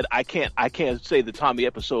why I said I can't say the Tommy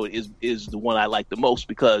episode is the one I like the most,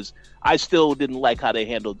 because I still didn't like how they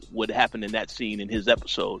handled what happened in that scene in his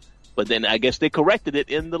episode. But then I guess they corrected it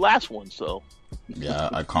in the last one. So yeah,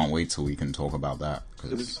 I can't wait till we can talk about that.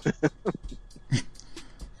 'Cause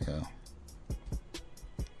yeah,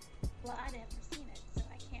 Well, I'd never seen it, so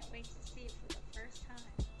I can't wait to see it for the first time.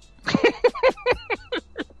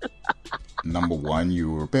 number 1, you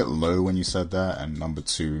were a bit low when you said that, and number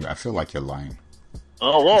 2, I feel like you're lying.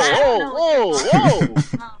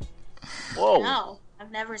 whoa. No,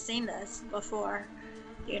 I've never seen this before,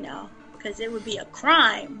 because it would be a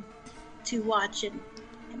crime to watch an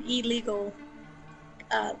illegal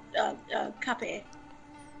copy.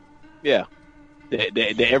 Yeah, they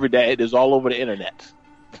every day it is all over the internet.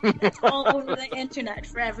 All over the internet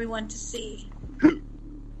for everyone to see.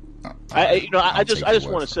 I just I'll take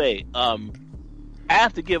your want word to say, I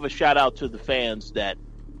have to give a shout out to the fans, that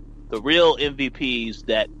the real MVPs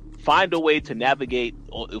that find a way to navigate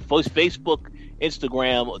Facebook,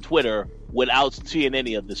 Instagram, or Twitter without seeing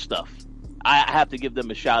any of this stuff. I have to give them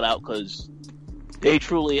a shout out, because they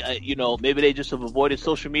truly, maybe they just have avoided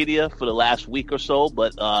social media for the last week or so,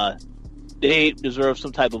 but they deserve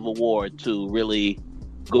some type of award to really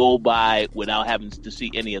go by without having to see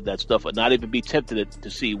any of that stuff, or not even be tempted to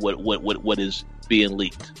see what is being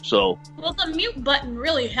leaked. So, Well, the mute button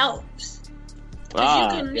really helps.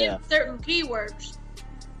 Because you can mute certain keywords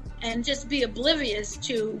and just be oblivious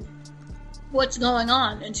to what's going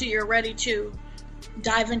on until you're ready to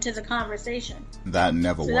dive into the conversation. That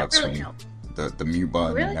never So works that really for me. helps. The mute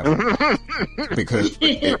button Really? never because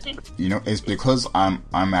it's because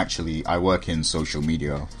I work in social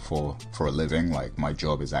media for a living. Like my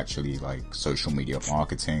job is actually like social media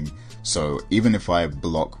marketing. So even if I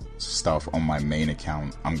block stuff on my main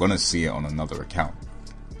account, I'm gonna see it on another account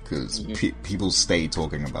because people stay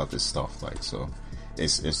talking about this stuff. Like so,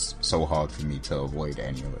 it's so hard for me to avoid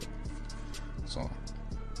any of it. So,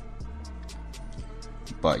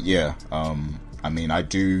 but yeah, I mean, I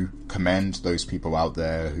do commend those people out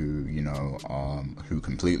there who, who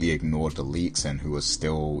completely ignored the leaks and who are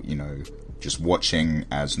still, just watching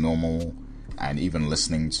as normal and even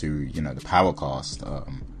listening to, you know, the Powercast,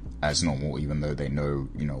 as normal, even though they know,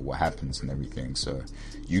 you know, what happens and everything. So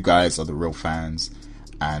you guys are the real fans.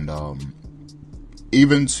 And,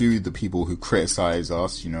 even to the people who criticize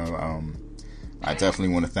us, you know, I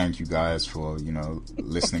definitely want to thank you guys for, you know,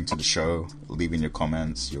 listening to the show, leaving your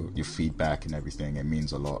comments, your feedback and everything. It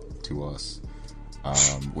means a lot to us.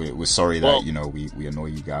 We're sorry that, you know, we annoy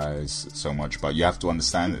you guys so much, but you have to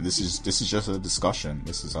understand that this is just a discussion.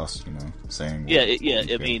 This is us, you know, saying.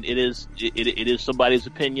 I mean, it is somebody's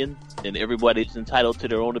opinion, and everybody's entitled to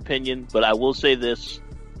their own opinion. But I will say this: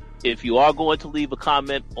 if you are going to leave a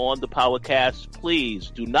comment on the Powercast,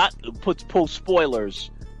 please do not post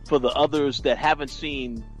spoilers for the others that haven't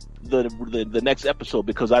seen the next episode,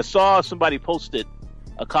 because I saw somebody posted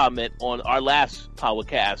a comment on our last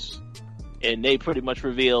Powercast, and they pretty much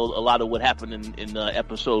revealed a lot of what happened in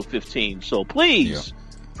episode 15. So please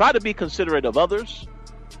try to be considerate of others.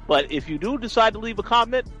 But if you do decide to leave a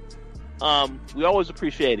comment, we always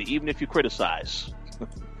appreciate it, even if you criticize.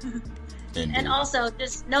 And also,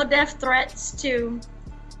 just no death threats to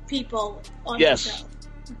people on the show.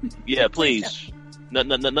 Yeah, please. None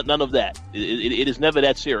of that. It is never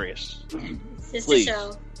that serious. It's just please. a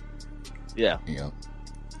show. Yeah.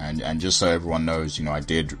 And just so everyone knows, you know, I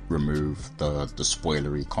did remove the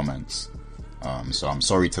spoilery comments. So I'm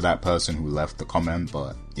sorry to that person who left the comment,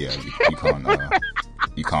 but yeah,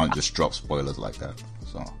 you can't just drop spoilers like that.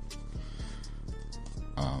 So,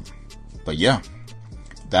 but yeah,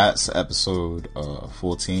 that's episode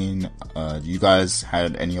 14. You guys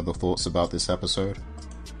had any other thoughts about this episode?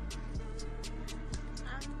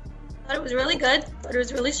 Thought it was really good. Thought it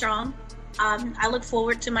was really strong. I look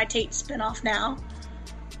forward to my Tate spinoff now.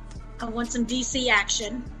 I want some DC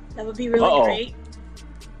action. That would be really great.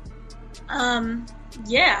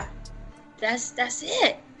 Yeah, that's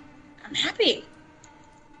it. I'm happy.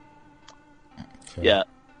 Okay. Yeah,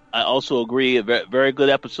 I also agree. A very, very good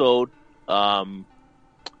episode. I'm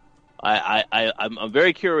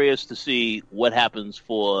very curious to see what happens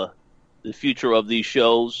for the future of these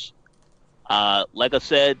shows. Like I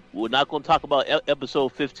said, we're not going to talk about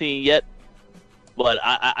episode 15 yet. But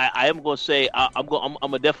I am going to say I'm going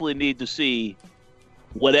to definitely need to see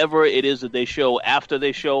whatever it is that they show after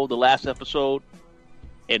they show the last episode,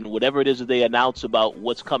 and whatever it is that they announce about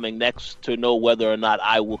what's coming next, to know whether or not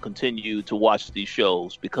I will continue to watch these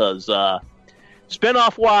shows. Because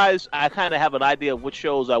spinoff wise, I kind of have an idea of which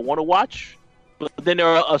shows I want to watch, but then there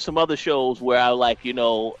are some other shows where I like, you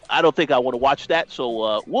know, I don't think I want to watch that.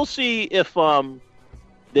 So we'll see if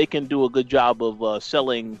they can do a good job of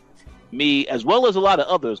selling me as well as a lot of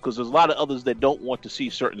others, because there's a lot of others that don't want to see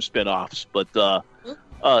certain spinoffs. But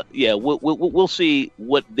yeah, we'll see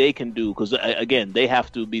what they can do, because again, they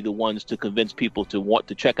have to be the ones to convince people to want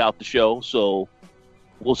to check out the show. So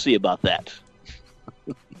we'll see about that.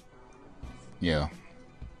 Yeah,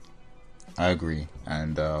 I agree.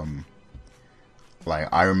 And like,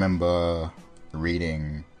 I remember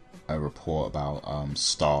reading a report about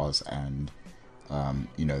Starz and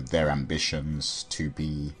you know, their ambitions to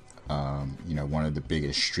be you know, one of the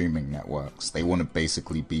biggest streaming networks. They want to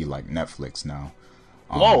basically be like Netflix now.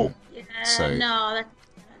 Whoa! Yeah, So- no.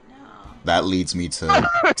 That leads me to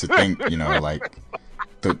think, you know, like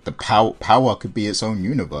the power could be its own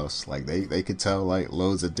universe. Like they could tell like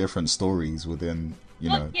loads of different stories within, you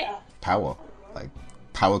know, Yeah. Power. Like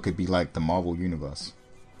Power could be like the Marvel universe,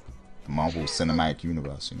 the Marvel Cinematic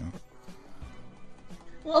Universe. You know.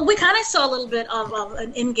 Well, we kind of saw a little bit of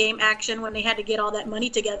an in-game action when they had to get all that money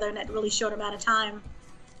together in that really short amount of time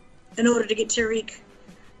in order to get Tariq.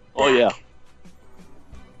 Oh yeah,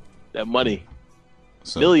 that money,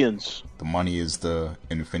 So millions. the money is the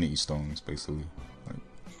Infinity Stones, basically.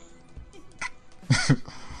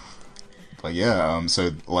 But yeah,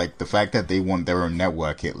 so like the fact that they want their own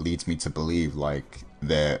network, it leads me to believe like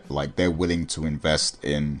they're willing to invest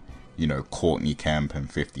in, you know, Courtney Kemp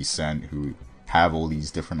and 50 Cent, who have all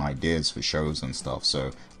these different ideas for shows and stuff.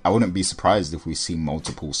 So I wouldn't be surprised if we see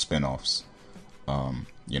multiple spin-offs.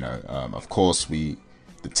 You know, of course the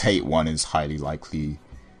Tate one is highly likely.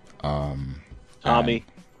 Tommy.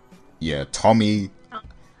 Yeah, Tommy.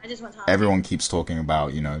 I just want Tommy. Everyone keeps talking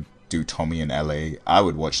about, you know, do Tommy in LA. I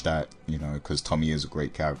would watch that, you know, because Tommy is a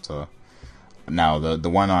great character. Now, the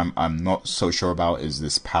one I'm not so sure about is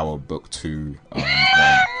this Power Book 2 one.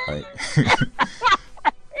 Like,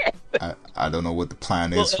 I don't know what the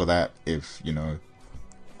plan is for that. If, you know,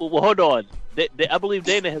 Well, hold on. I believe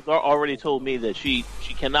Dana has already told me that she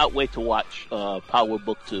cannot wait to watch Power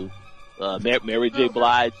Book 2. Mary J.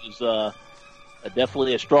 Blige is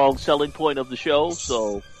definitely a strong selling point of the show.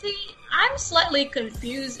 So See, I'm slightly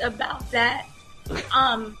confused about that.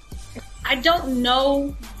 I don't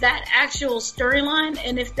know that actual storyline,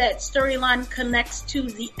 and if that storyline connects to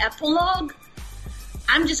the epilogue.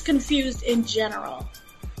 I'm just confused in general.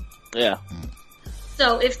 Yeah.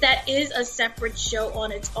 So if that is a separate show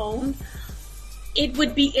on its own, it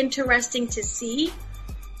would be interesting to see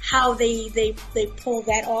how they pull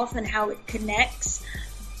that off and how it connects.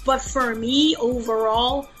 But for me,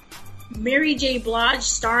 overall, Mary J. Blige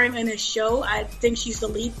starring in a show, I think she's the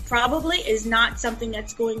lead probably, is not something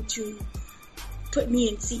that's going to put me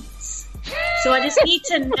in seats. So I just need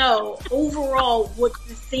to know overall what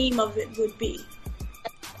the theme of it would be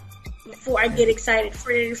before I get excited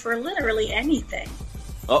for literally anything.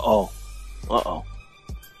 Uh-oh.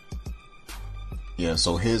 Yeah,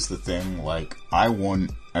 so here's the thing, like, I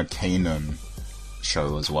want a Kanan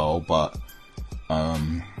show as well, but,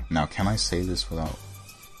 now can I say this without...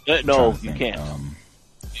 No, you can't.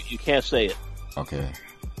 You can't say it. Okay.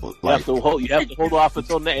 You have to hold off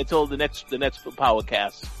until the next Power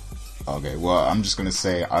Cast. Okay, well, I'm just gonna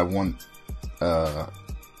say I want a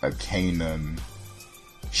Kanan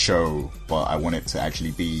show, but I want it to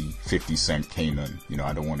actually be 50 Cent Kanan. You know,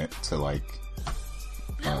 I don't want it to like.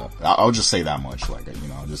 I'll just say that much, like, you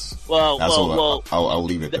know, just. I'll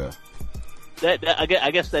leave it there.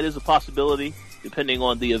 I guess that is a possibility, depending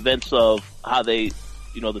on the events of how they,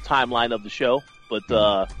 you know, the timeline of the show. But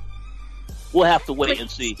we'll have to wait and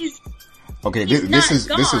see. Okay, this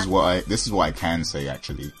is what I can say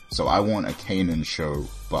actually. So I want a Kanan show,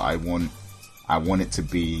 but I want it to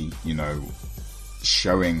be, you know,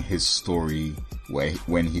 showing his story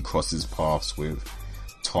when he crosses paths with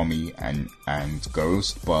Tommy and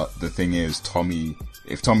Ghost. But the thing is,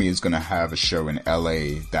 if Tommy is going to have a show in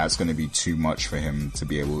LA, that's going to be too much for him to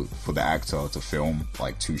be able, for the actor to film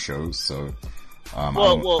like 2 shows. So I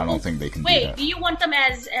don't think they can do that. Wait, do you want them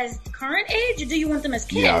as current age, or do you want them as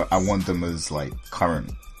kids? Yeah, I want them as like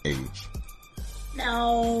current age.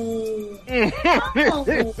 No.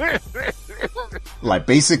 Like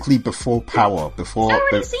basically before Power, I've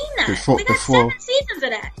already seen that. We got 7 seasons of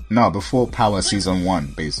that. No, before Power season 1,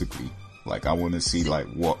 basically. Like I want to see like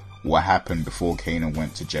what happened before Kanan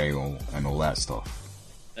went to jail and all that stuff.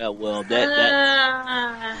 Yeah, well,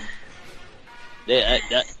 I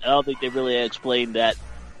don't think they really explained that,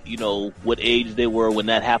 you know, what age they were when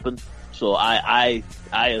that happened. So I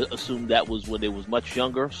assumed that was when they was much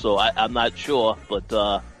younger. So I'm not sure, but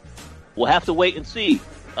we'll have to wait and see.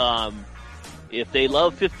 If they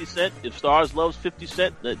love 50 Cent, if Starz loves 50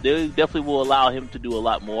 Cent, they definitely will allow him to do a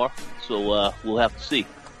lot more. So we'll have to see.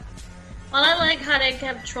 Well, I like how they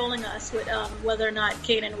kept trolling us with whether or not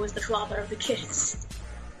Kanan was the father of the kids.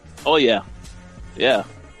 Oh yeah, yeah.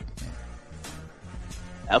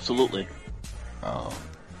 Absolutely.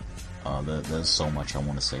 There's so much I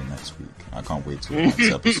want to say next week. I can't wait till the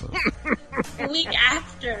next episode. The week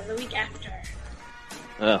after. The week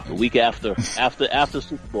after. after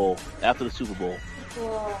Super Bowl. After the Super Bowl.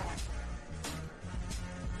 Oh.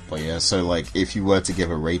 But yeah, so like, if you were to give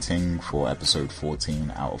a rating for episode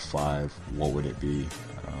 14 out of 5, what would it be?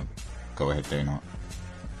 Go ahead, Dana.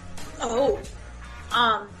 Oh.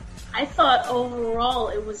 I thought overall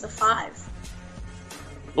it was a 5.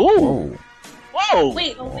 Ooh. Whoa!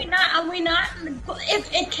 Wait, are we not?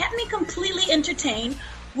 It kept me completely entertained.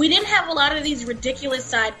 We didn't have a lot of these ridiculous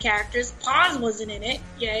side characters. Paz wasn't in it.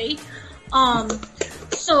 Yay.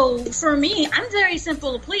 So for me, I'm very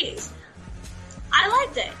simple to please. I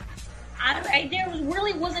liked it. There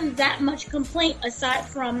really wasn't that much complaint aside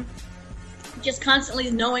from just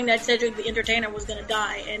constantly knowing that Cedric the Entertainer was going to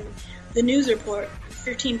die and the news report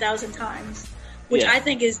 15,000 times, which I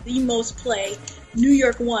think is the most play New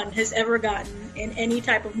York One has ever gotten in any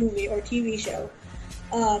type of movie or TV show.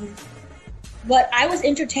 But I was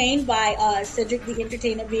entertained by Cedric the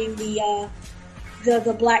Entertainer being the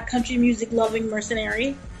black country music loving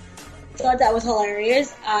mercenary. Thought that was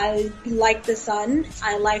hilarious. I liked the son.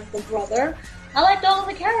 I liked the brother. I liked all of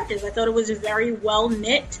the characters. I thought it was a very well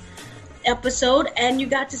knit episode, and you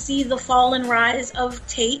got to see the fall and rise of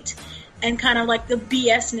Tate and kind of like the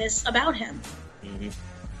BS-ness about him. Mm-hmm.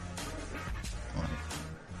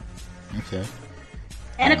 Okay.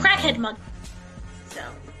 And a crackhead mug. So.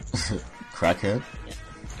 Crackhead?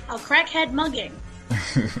 A crackhead mugging.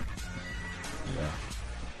 Yeah.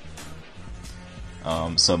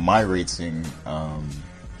 So my rating,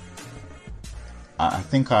 I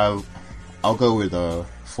think I'll go with a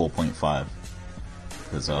 4.5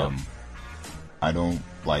 because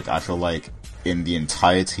I feel like in the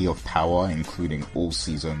entirety of Power, including all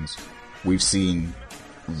seasons, we've seen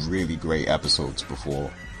really great episodes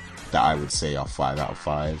before that I would say are 5 out of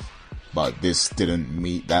 5, but this didn't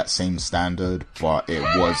meet that same standard, but it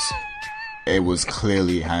it was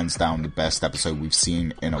clearly hands down the best episode we've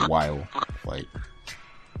seen in a while. Like,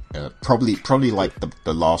 probably like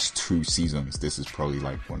the last 2 seasons. This is probably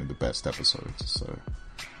like one of the best episodes. So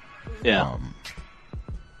Yeah.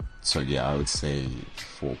 So yeah, I would say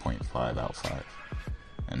 4.5 out of 5.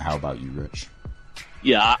 And how about you, Rich?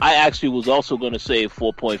 Yeah, I actually was also going to say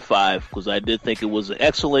 4.5 because I did think it was an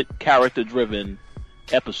excellent character-driven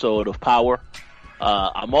episode of Power.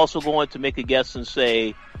 I'm also going to make a guess and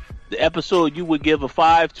say the episode you would give a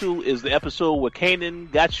 5 to is the episode where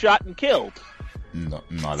Kanan got shot and killed. No,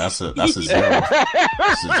 that's a 0. That's a 0.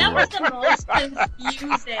 That was the most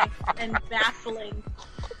confusing and baffling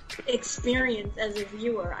experience as a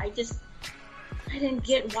viewer. I didn't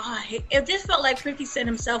get why. It just felt like 50 Cent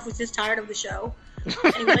himself was just tired of the show.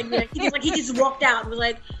 And he just walked out and was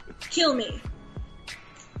like, kill me.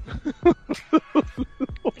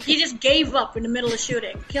 He just gave up in the middle of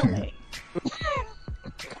shooting. Kill me.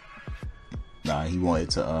 Nah, he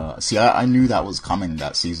wanted to, see, I knew that was coming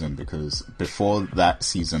that season because before that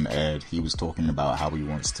season aired, he was talking about how he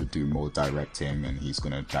wants to do more directing and he's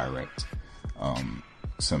gonna direct,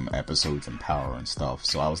 some episodes in Power and stuff.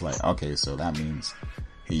 So I was like, okay, so that means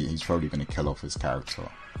he's probably gonna kill off his character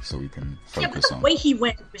so we can focus on. The way he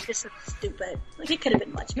went was just so stupid. Like, it could have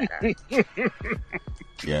been much better.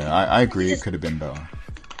 Yeah, I agree. It could have been better.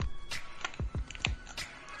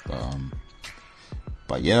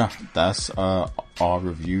 But yeah, that's our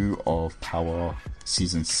review of Power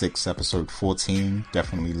Season 6, Episode 14.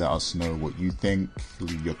 Definitely let us know what you think.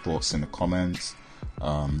 Leave your thoughts in the comments.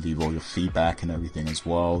 Leave all your feedback and everything as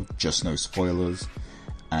well. Just no spoilers.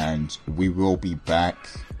 And we will be back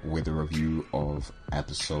with a review of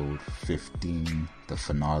Episode 15, the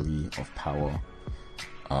finale of Power.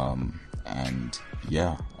 And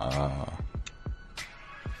yeah,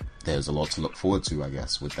 there's a lot to look forward to, I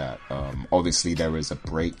guess, with that. Obviously there is a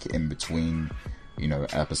break in between,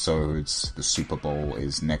 episodes. The Super Bowl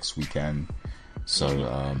is next weekend. So,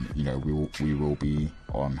 we will be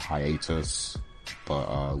on hiatus,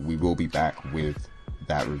 but, we will be back with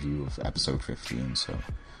that review of episode 15. So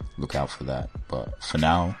look out for that. But for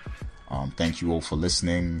now, thank you all for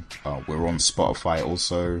listening. We're on Spotify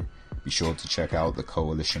also. Be sure to check out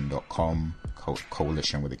thecoalition.com,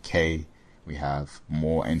 coalition with a K. We have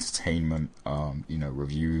more entertainment,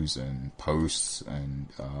 reviews and posts, and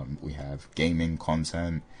we have gaming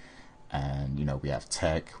content, and we have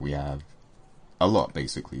tech. We have a lot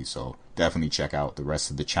basically. So definitely check out the rest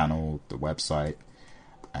of the channel, the website,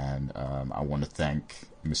 and I want to thank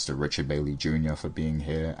Mr. Richard Bailey Jr. for being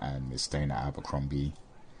here and Miss Dana Abercrombie.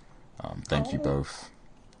 Thank you both,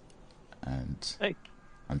 and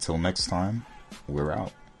until next time, we're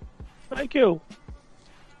out. Thank you.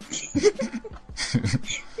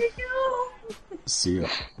 See ya.